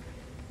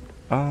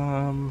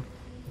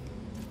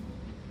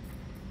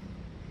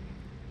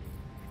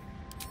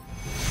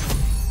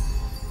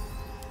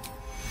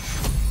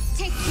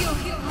 Take your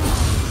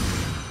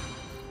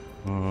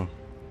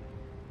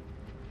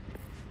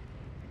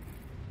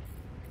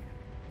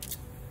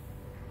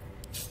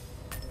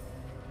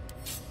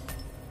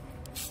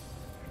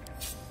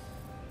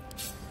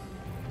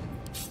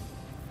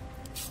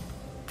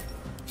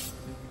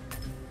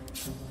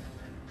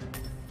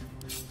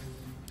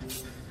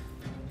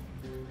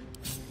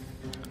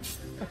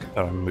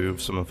Gotta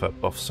move some of her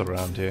buffs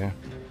around here.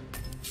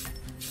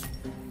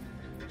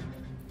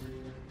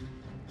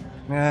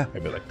 Yeah,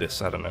 maybe like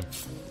this, I don't know.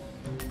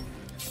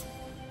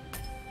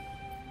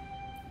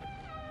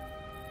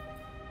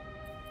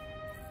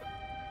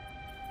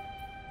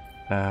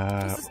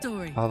 What's the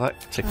story? I'll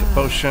like take the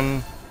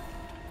potion.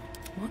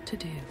 What to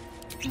do?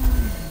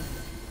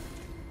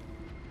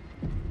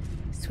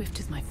 Swift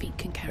as my feet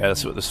can carry Yeah,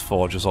 that's me. what this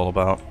forge is all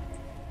about.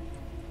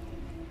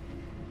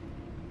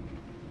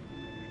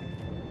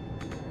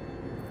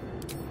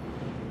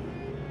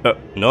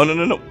 No, no,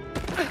 no, no.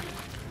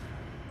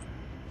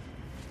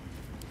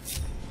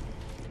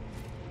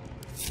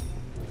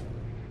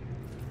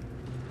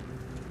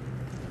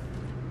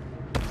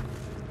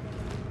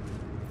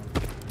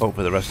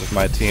 Hopefully the rest of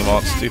my team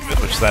aren't stupid,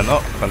 which they're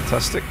not.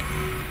 Fantastic.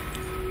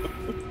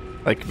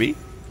 Like me.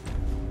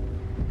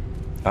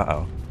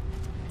 Uh-oh.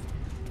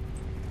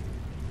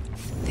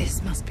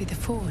 This must be the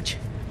forge.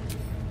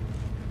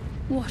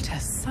 What a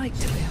sight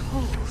to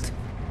behold.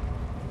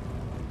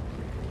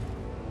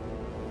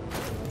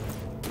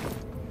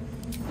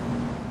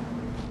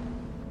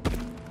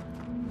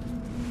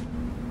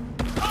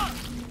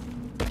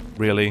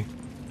 Really?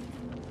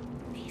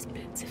 These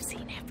boots have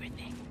seen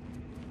everything.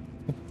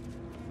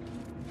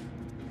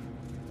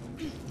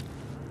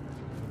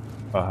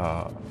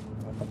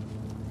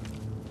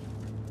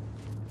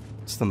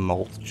 It's the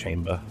mold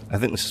chamber. I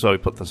think this is where we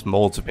put those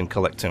molds we've been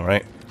collecting,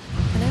 right?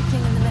 An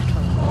opening in the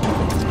metal.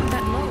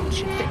 That mold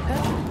should fit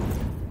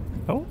perfectly.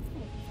 Oh.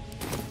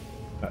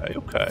 Okay,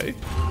 okay.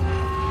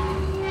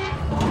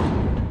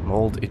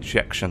 Mold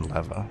ejection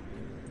lever.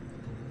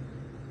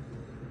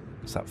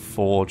 What's that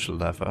forge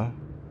lever?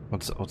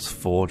 What's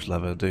forge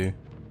lever do?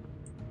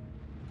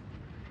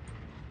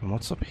 And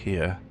what's up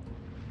here?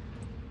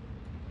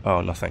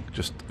 Oh, nothing.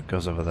 Just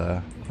goes over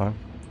there. Fine.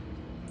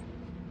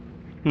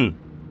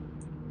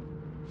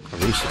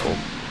 Crucible.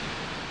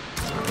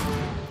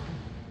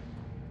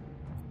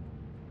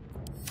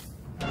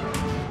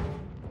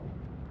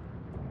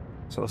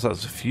 So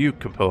there's a few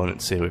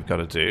components here we've got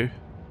to do.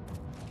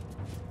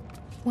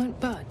 Won't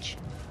budge.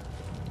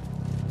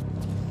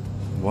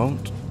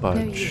 Won't budge.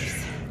 No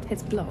use.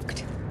 It's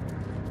blocked.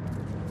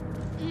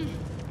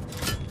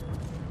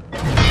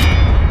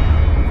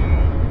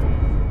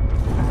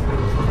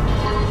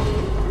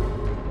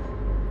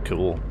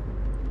 Cool.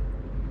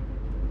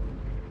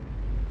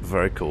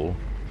 Very cool.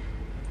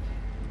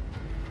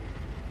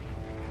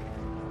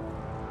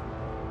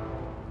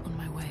 On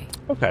my way.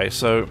 Okay,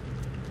 so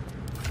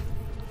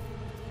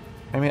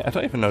I mean, I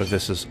don't even know if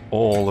this is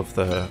all of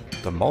the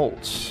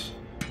molds.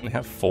 We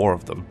have 4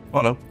 of them.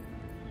 Oh no.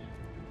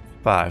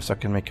 5, so I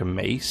can make a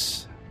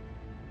mace.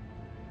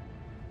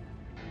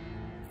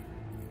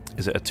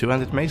 Is it a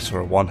 2-handed mace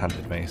or a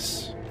 1-handed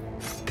mace?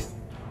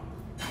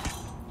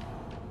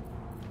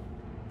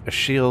 A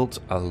shield,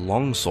 a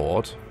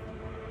longsword,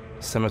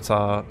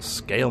 scimitar,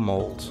 scale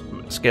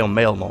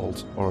mail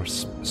mold, or a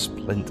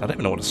splint. I don't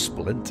even know what a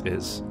splint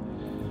is.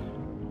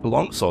 The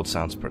longsword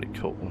sounds pretty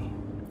cool.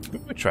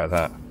 Maybe we try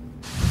that.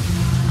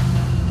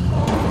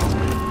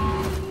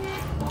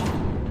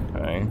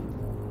 Okay.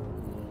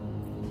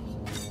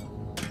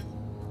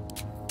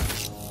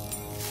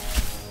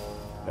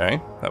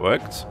 Okay, that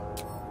worked.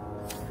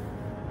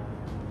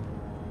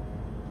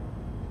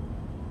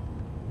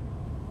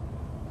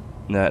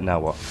 Now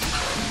what?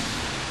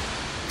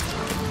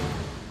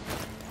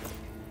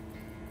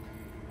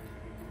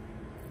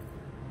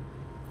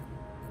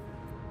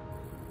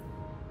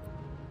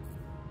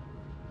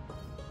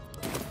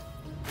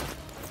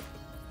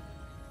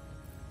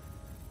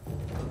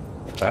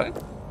 That it?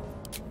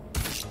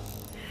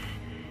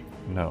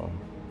 No.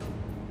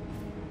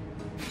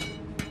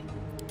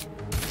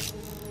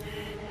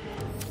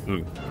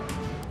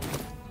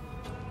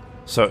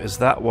 So is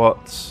that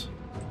what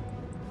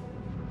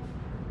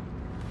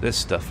this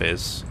stuff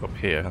is up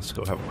here? Let's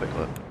go have a quick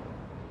look.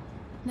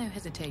 No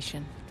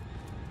hesitation.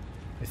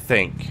 I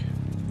think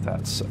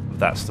that's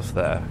that stuff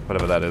there,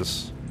 whatever that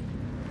is.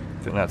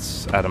 I think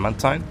that's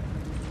adamantine.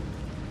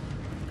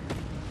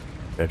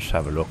 Let's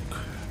have a look.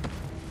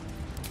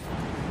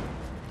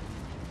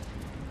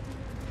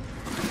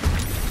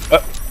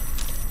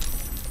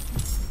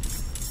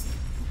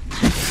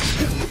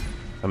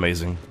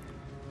 Amazing.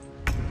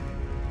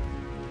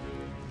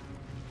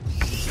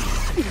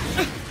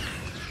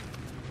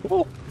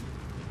 Cool.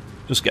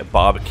 Just get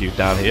barbecued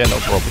down here, no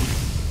problem.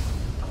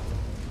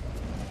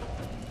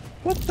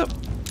 What the?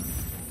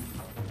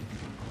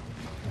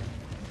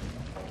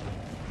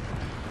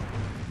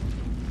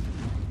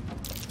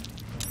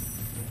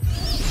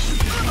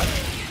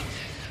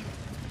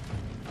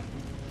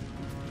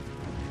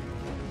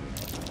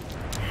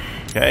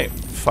 Okay,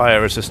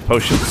 fire resist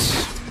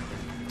potions.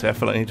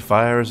 Definitely need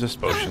fire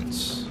resist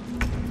potions.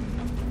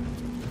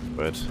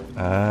 Good.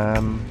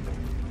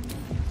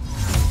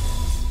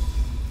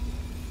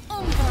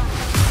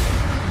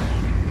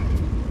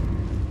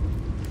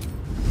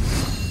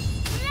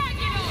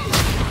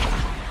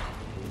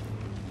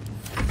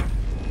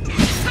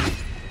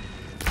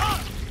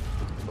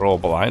 We're all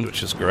blind,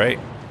 which is great.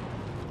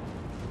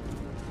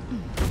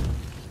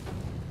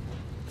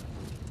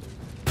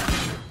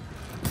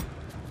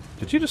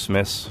 Did you just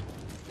miss?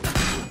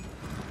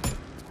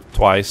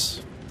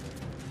 Twice.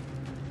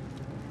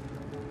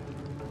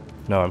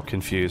 No, I'm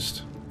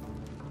confused.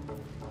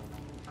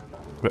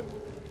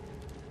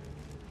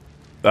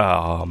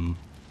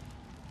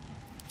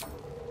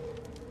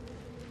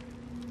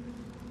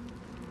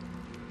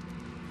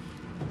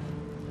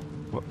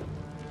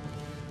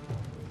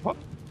 What?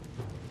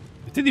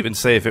 It didn't even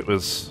say if it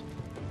was...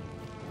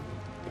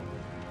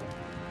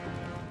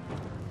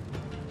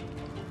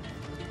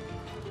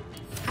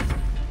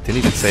 Didn't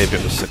even say if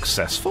it was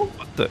successful?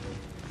 What the...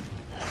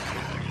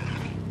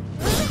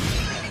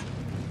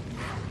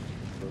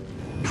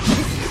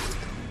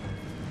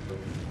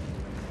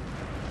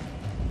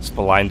 This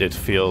blinded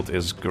field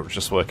is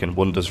just working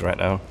wonders right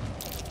now.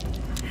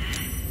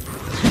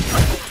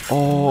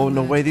 Oh,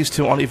 no way, these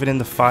two aren't even in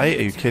the fight?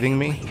 Are you kidding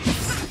me?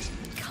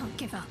 Can't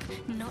give up.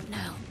 Not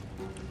now.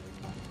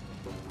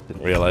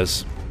 Didn't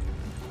realize.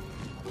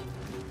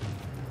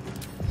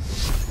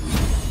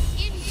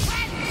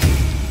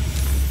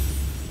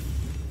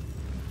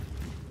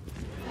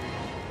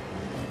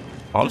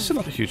 Honestly,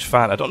 not a huge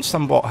fan. I don't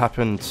understand what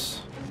happened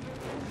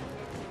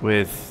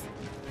with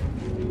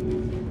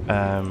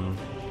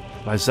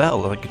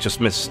Lizelle. Like, it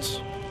just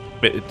missed.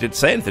 It didn't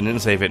say anything. It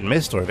didn't say if it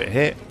missed or if it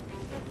hit.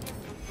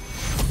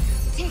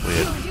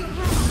 Weird.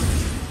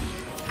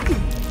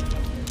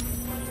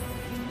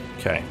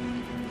 Okay.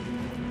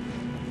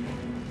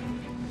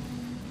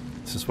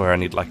 This is where I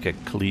need like a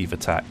cleave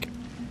attack.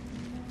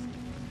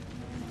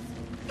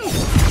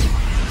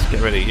 Let's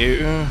get rid of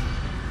you.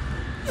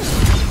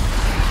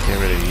 Get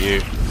rid of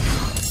you.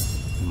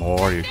 More,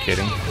 are you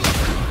kidding?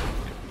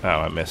 Oh,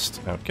 I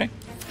missed. Okay.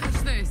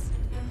 What's this?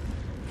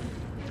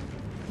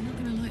 You're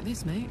not gonna like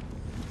this, mate.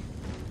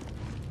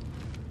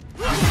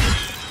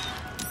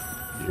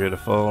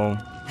 Beautiful.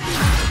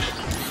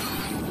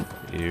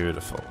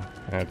 Beautiful.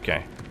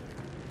 Okay.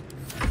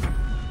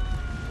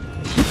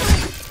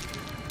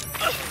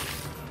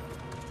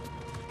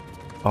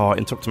 Oh, it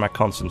interrupted my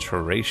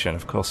concentration.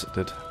 Of course it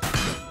did.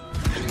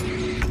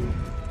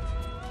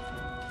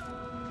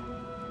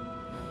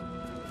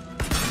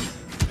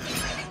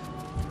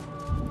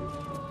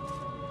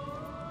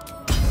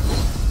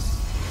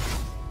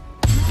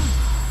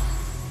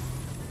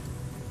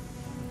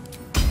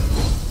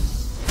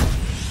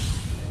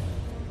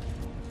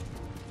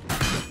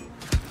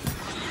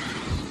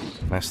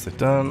 Nicely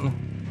done.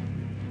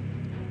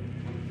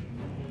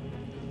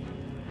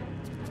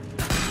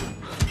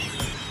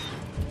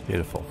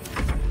 Beautiful.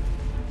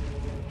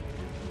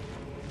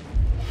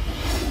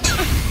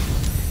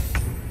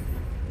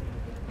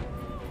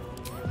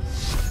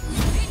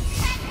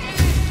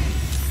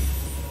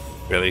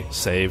 Really?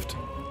 Saved?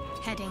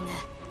 Heading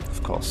there.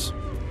 Of course.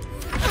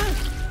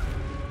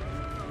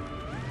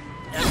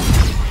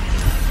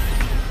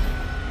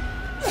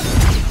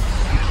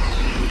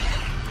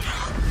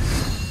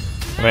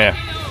 Come here.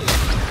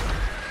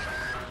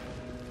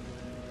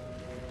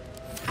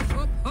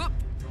 Up, up.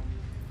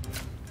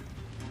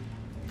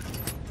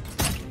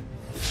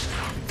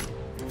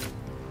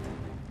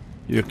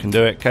 You can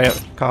do it,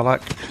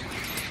 Karlak.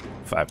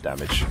 5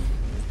 damage.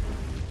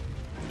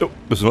 Oh,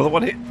 there's another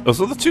one here. There's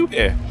another 2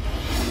 here.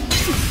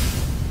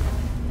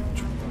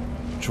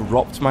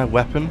 Dropped my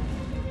weapon?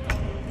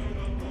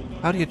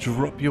 How do you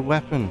drop your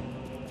weapon?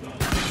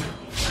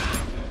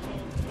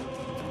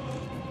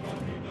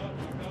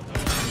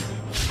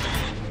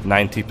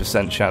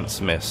 %90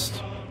 chance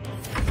missed.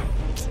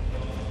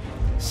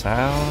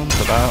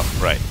 Sounds about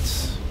right.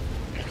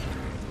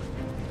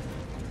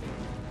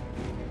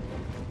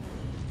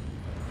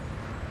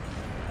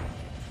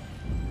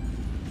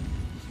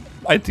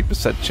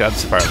 %90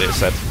 chance apparently it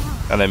said.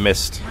 And I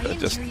missed.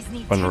 Just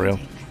unreal.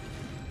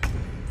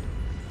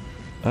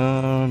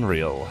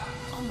 Unreal.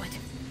 Onward.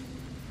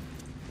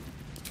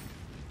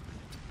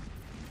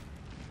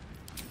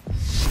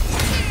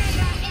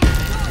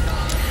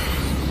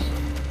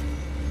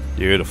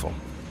 Beautiful.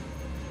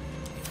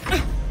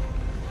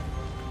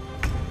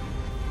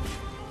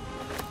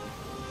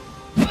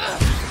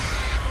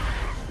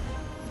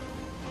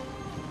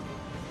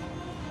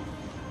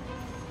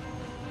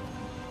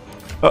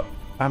 Oh,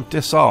 I'm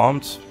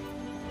disarmed.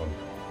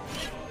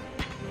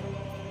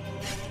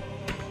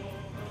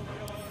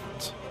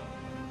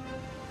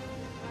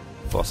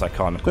 Of course I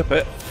can't equip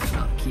it.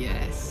 Fuck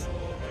yes.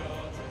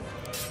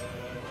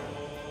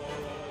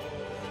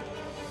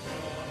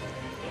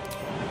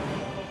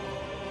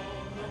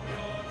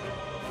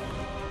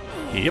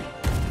 Yep.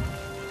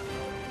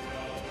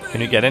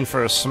 Can you get in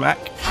for a smack?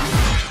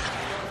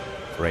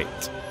 Great.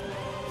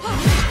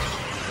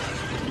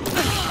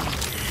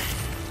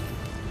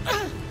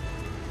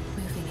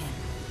 Moving in.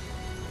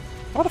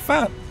 Not a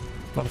fan.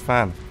 Not a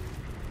fan.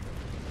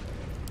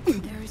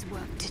 There is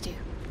work to do.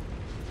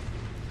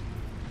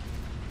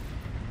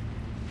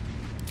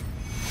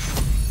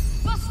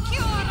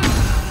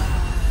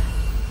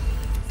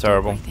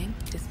 Terrible. Everything,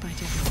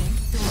 despite everything.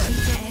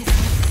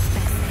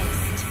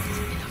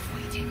 Enough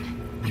waiting.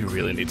 You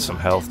really need some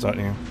health, don't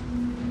you?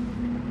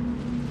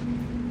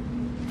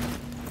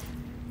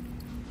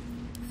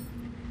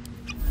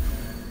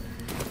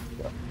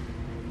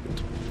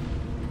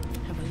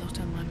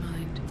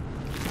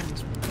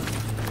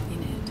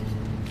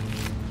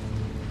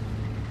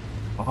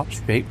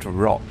 Heart-shaped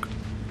rock.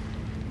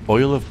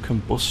 Oil of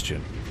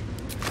combustion.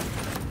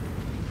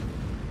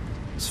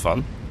 It's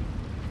fun.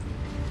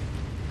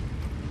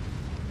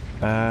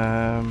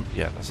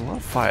 Yeah, there's a lot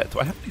of fire. Do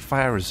I have any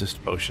fire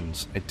resist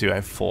potions? I do, I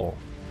have 4.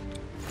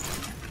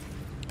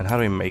 And how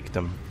do we make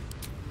them?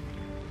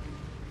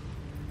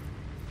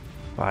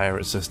 Fire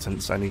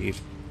resistance, I need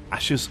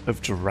ashes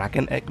of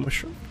dragon egg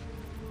mushroom.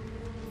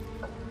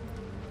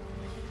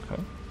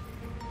 Okay.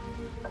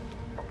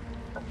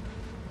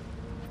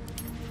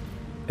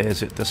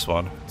 Is it this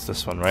one? It's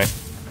this one, right?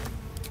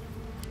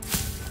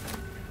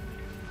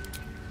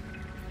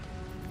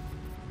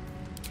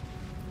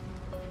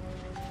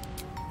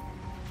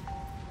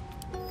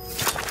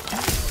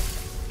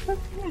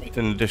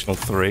 An additional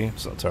 3,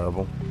 it's not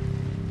terrible.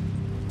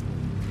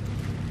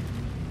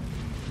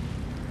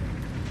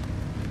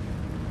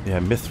 Yeah,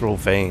 mithril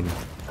vein.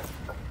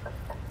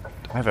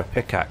 I have a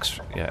pickaxe.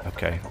 Yeah,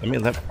 okay. Let me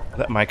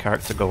let my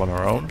character go on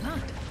her own. No,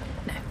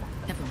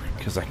 never mind.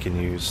 Because I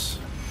can use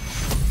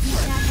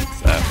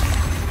that.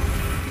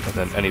 And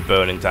then any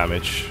burning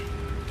damage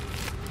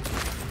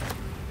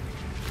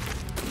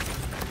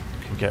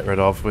can get rid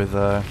of with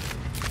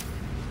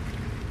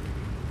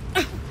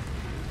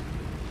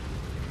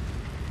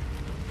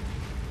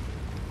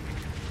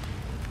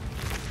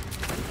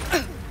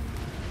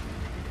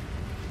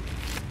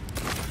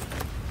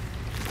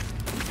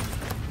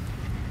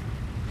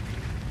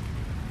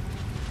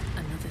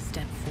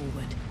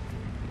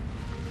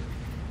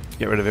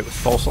get rid of it with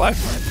false life.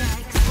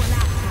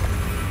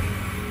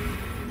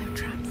 No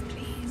traps,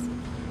 please.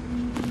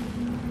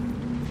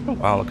 Oh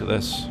wow, look at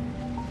this.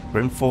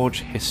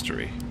 Grimforge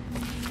history.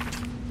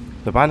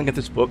 The binding of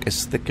this book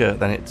is thicker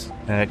than its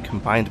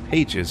combined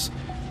pages,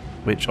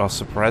 which are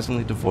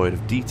surprisingly devoid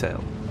of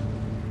detail.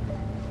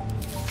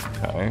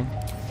 Okay.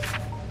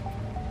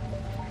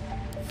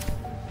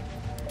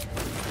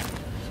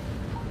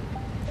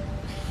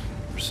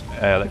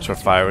 Electro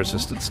fire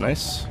resistance,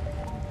 nice.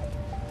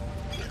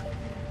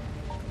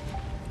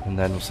 And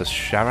then it says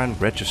Sharan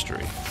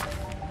Registry.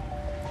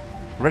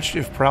 Registry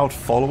of proud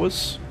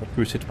followers,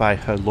 recruited by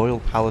her loyal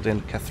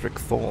paladin Ketheric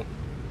Thorn.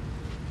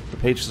 The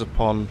pages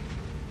upon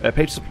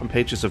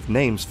pages of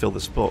names fill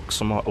this book.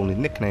 Some are only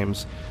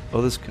nicknames,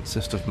 others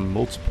consist of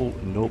multiple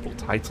noble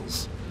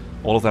titles.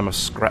 All of them are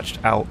scratched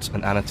out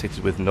and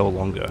annotated with no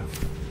longer.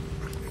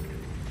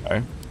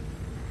 Okay.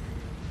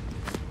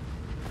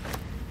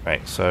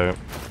 Right, so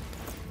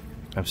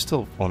I'm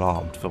still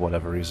unarmed for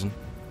whatever reason.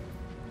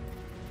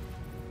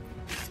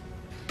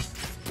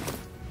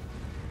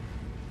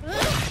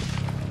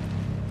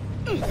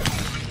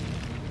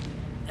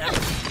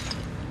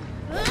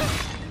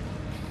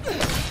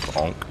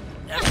 Bonk.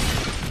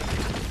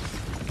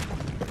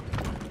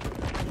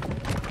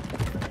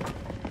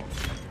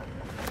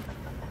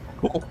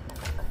 Cool.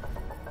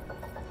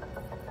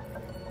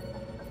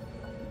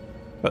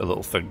 That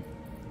little thing.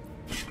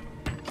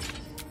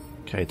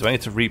 Okay, do I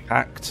need to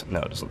repact? No,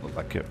 it doesn't look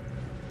like it.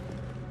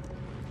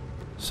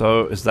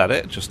 So, is that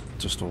it? Just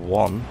a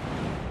 1?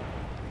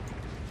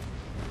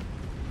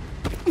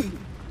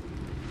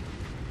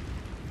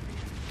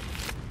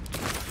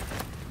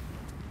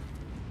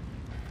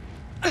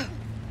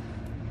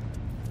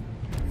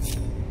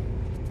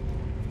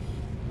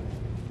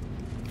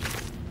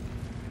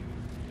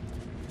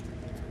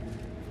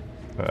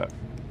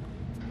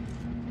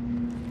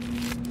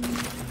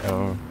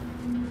 Oh.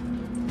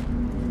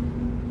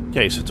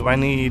 Okay, so do I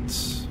need...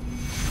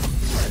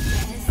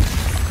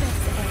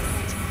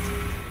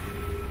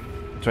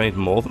 Do I need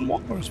more than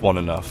 1, or is 1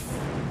 enough?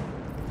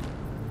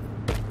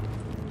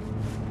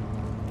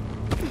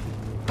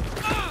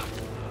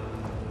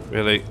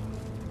 Really?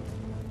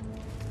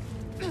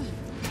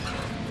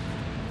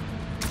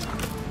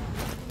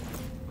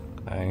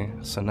 Okay,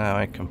 so now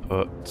I can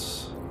put...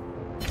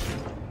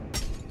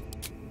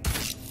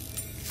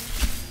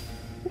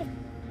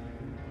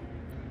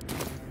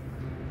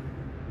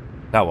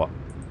 Now what?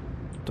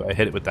 Do I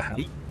hit it with the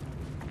hand?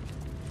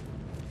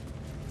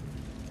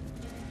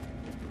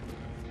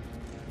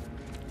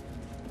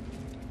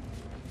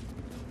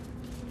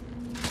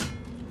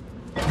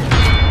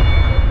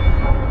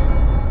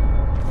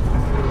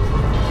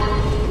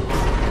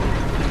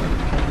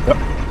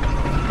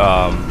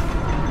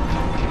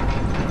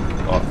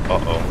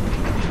 Uh-oh.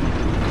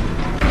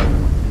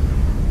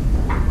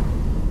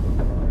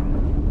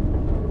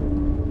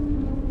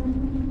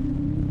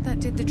 That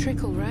did the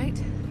trick all right.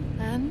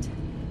 And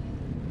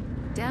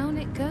down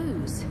it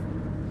goes.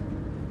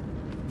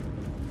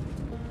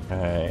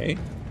 Okay.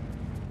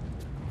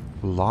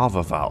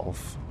 Lava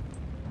valve.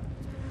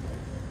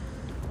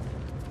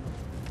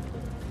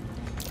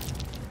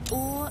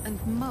 Ore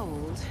and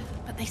mold,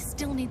 but they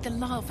still need the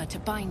lava to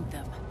bind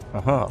them.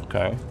 Uh-huh,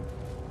 okay.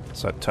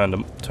 So turn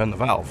the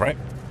valve, right?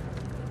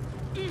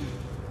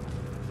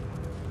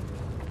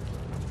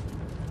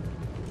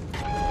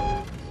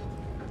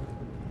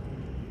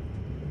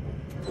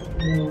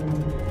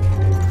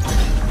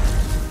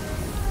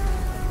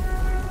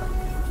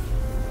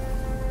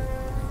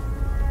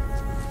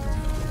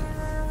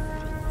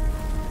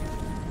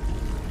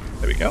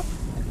 There we go.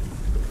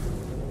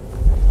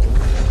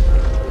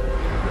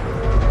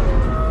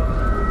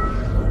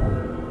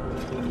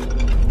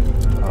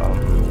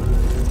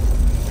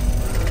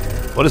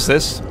 What is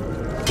this?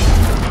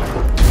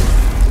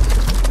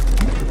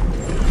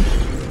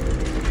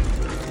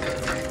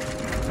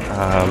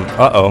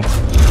 Uh-oh.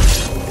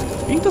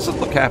 He doesn't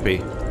look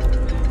happy.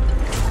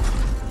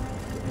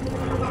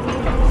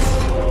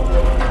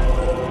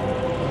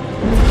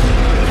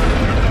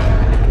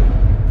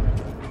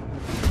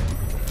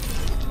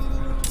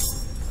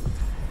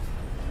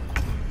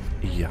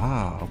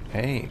 Yeah,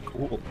 okay,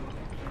 cool.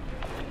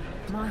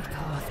 My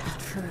path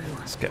is true.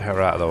 Let's get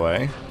her out of the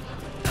way.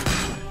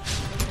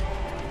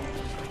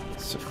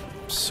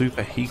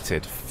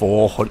 Superheated.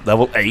 400,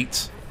 level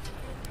 8.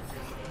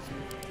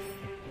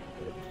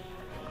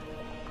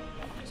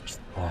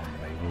 Oh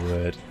my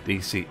word.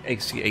 DC,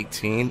 AC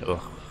 18.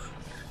 Ugh.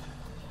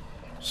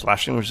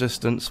 Slashing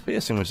resistance,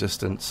 piercing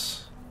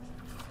resistance.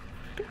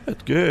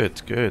 Good,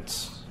 good, good.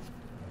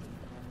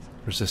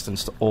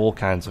 Resistance to all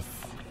kinds of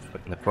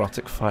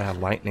necrotic fire,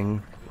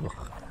 lightning.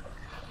 Ugh.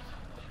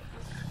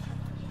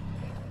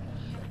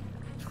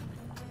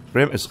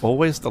 Grim is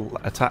always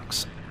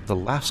attacks the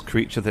last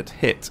creature that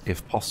hit,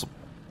 if possible.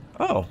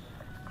 Oh.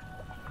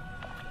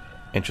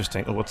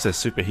 Interesting. Oh, what's this?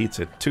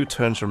 Superheated. 2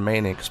 turns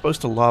remaining.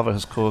 Exposed to lava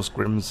has caused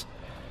Grim's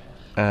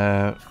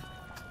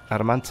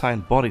adamantine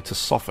body to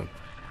soften.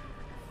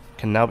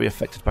 Can now be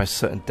affected by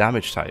certain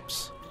damage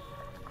types.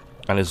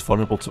 And is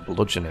vulnerable to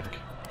bludgeoning.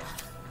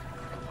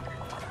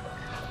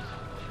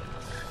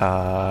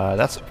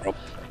 That's a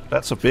problem.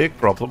 That's a big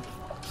problem.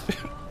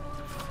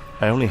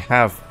 I only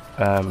have...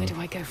 Where do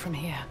I go from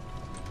here?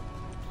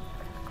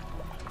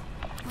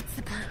 What's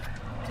the plan?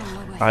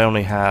 I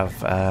only have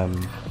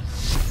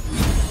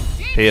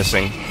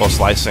piercing or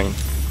slicing.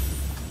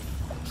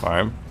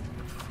 Fine.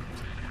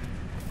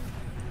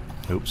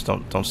 Oops!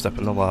 Don't step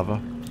in the lava.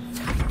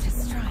 Time to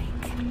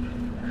strike.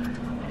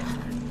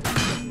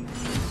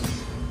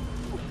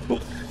 Ooh.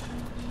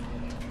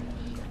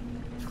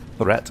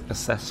 Threat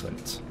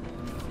assessment.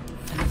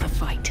 Another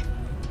fight.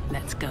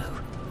 Let's go.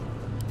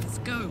 Let's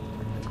go.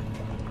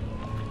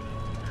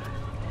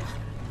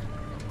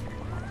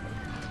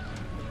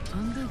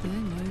 Under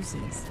their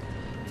noses.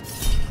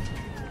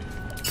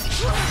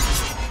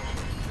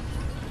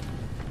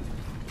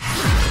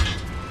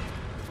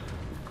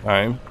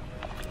 Fine.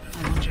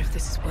 I wonder if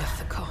this is worth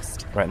the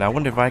cost. Right now, I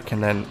wonder if I can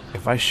then,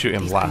 if I shoot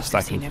him These last, I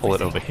groups have can seen pull it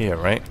everything. over here,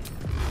 right?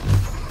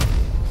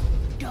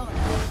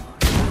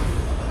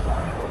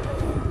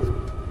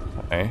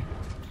 Okay.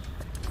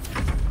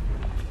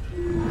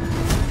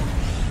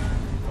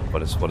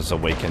 What does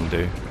Awaken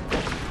do?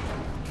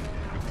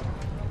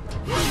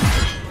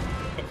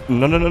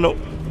 No, no, no, no.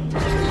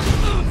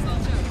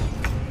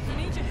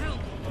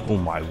 Oh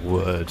my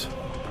word.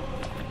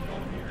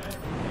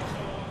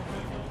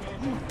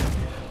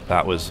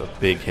 That was a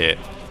big hit.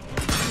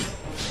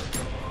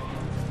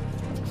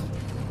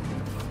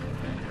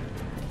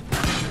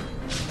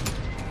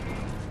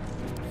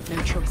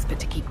 No choice but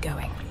to keep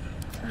going.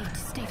 Need to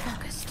stay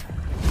focused.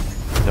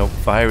 Nope,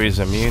 fire is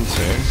immune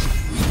to.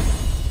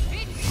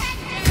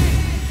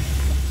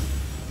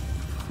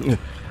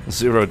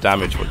 0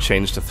 damage, but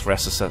change to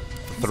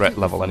threat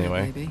level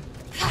anyway. Baby.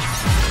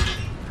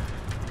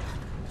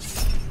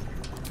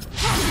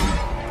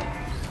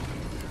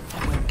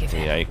 I won't give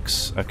in.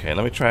 Yikes. Okay,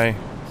 let me try.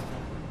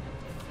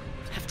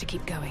 Have to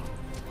keep going.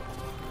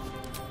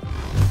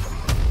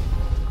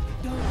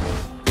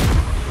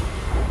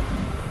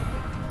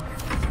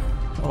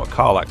 Oh,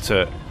 Karlak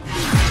to.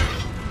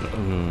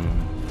 Ooh.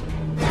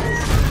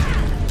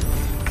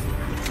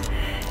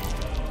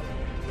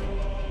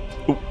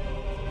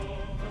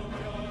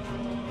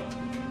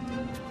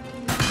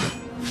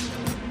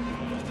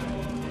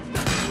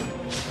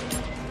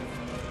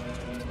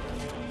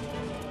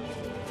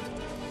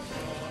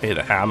 Hit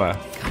a hammer.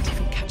 Can't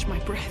even catch my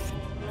breath.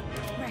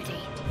 Ready.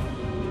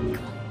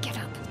 Come on, get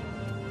up.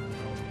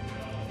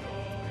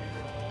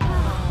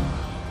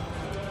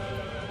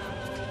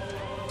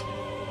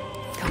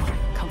 Come on,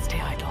 can't stay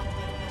idle.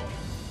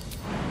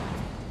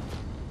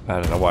 I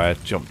don't know why I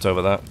jumped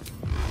over that.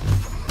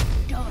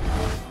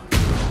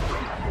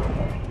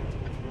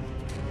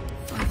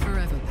 Fight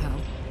forever, pal.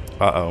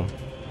 Uh-oh.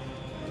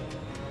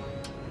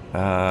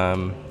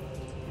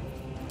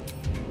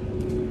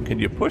 Can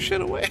you push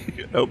it away?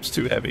 Nope, it's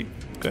too heavy.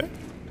 Okay.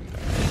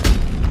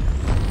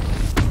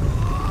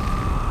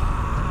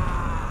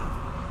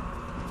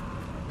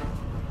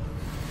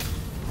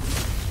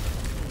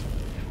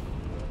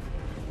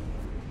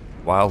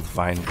 Wild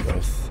vine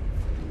growth.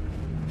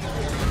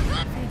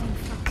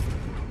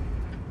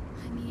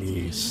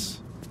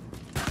 Yes.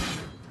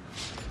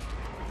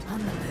 On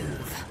the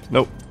move.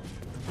 Nope.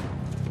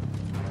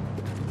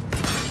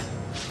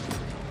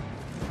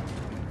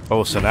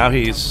 Oh, so now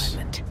he's...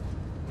 Moment.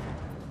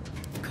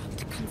 Got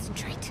to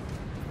concentrate.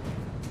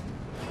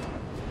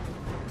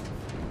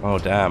 Oh,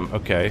 damn.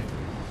 Okay.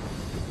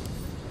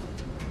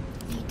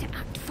 Need to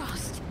act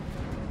fast.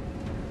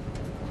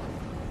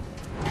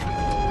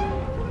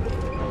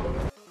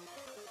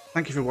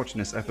 Thank you for watching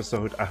this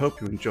episode. I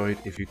hope you enjoyed.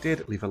 If you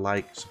did, leave a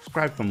like,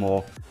 subscribe for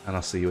more, and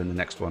I'll see you in the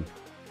next one.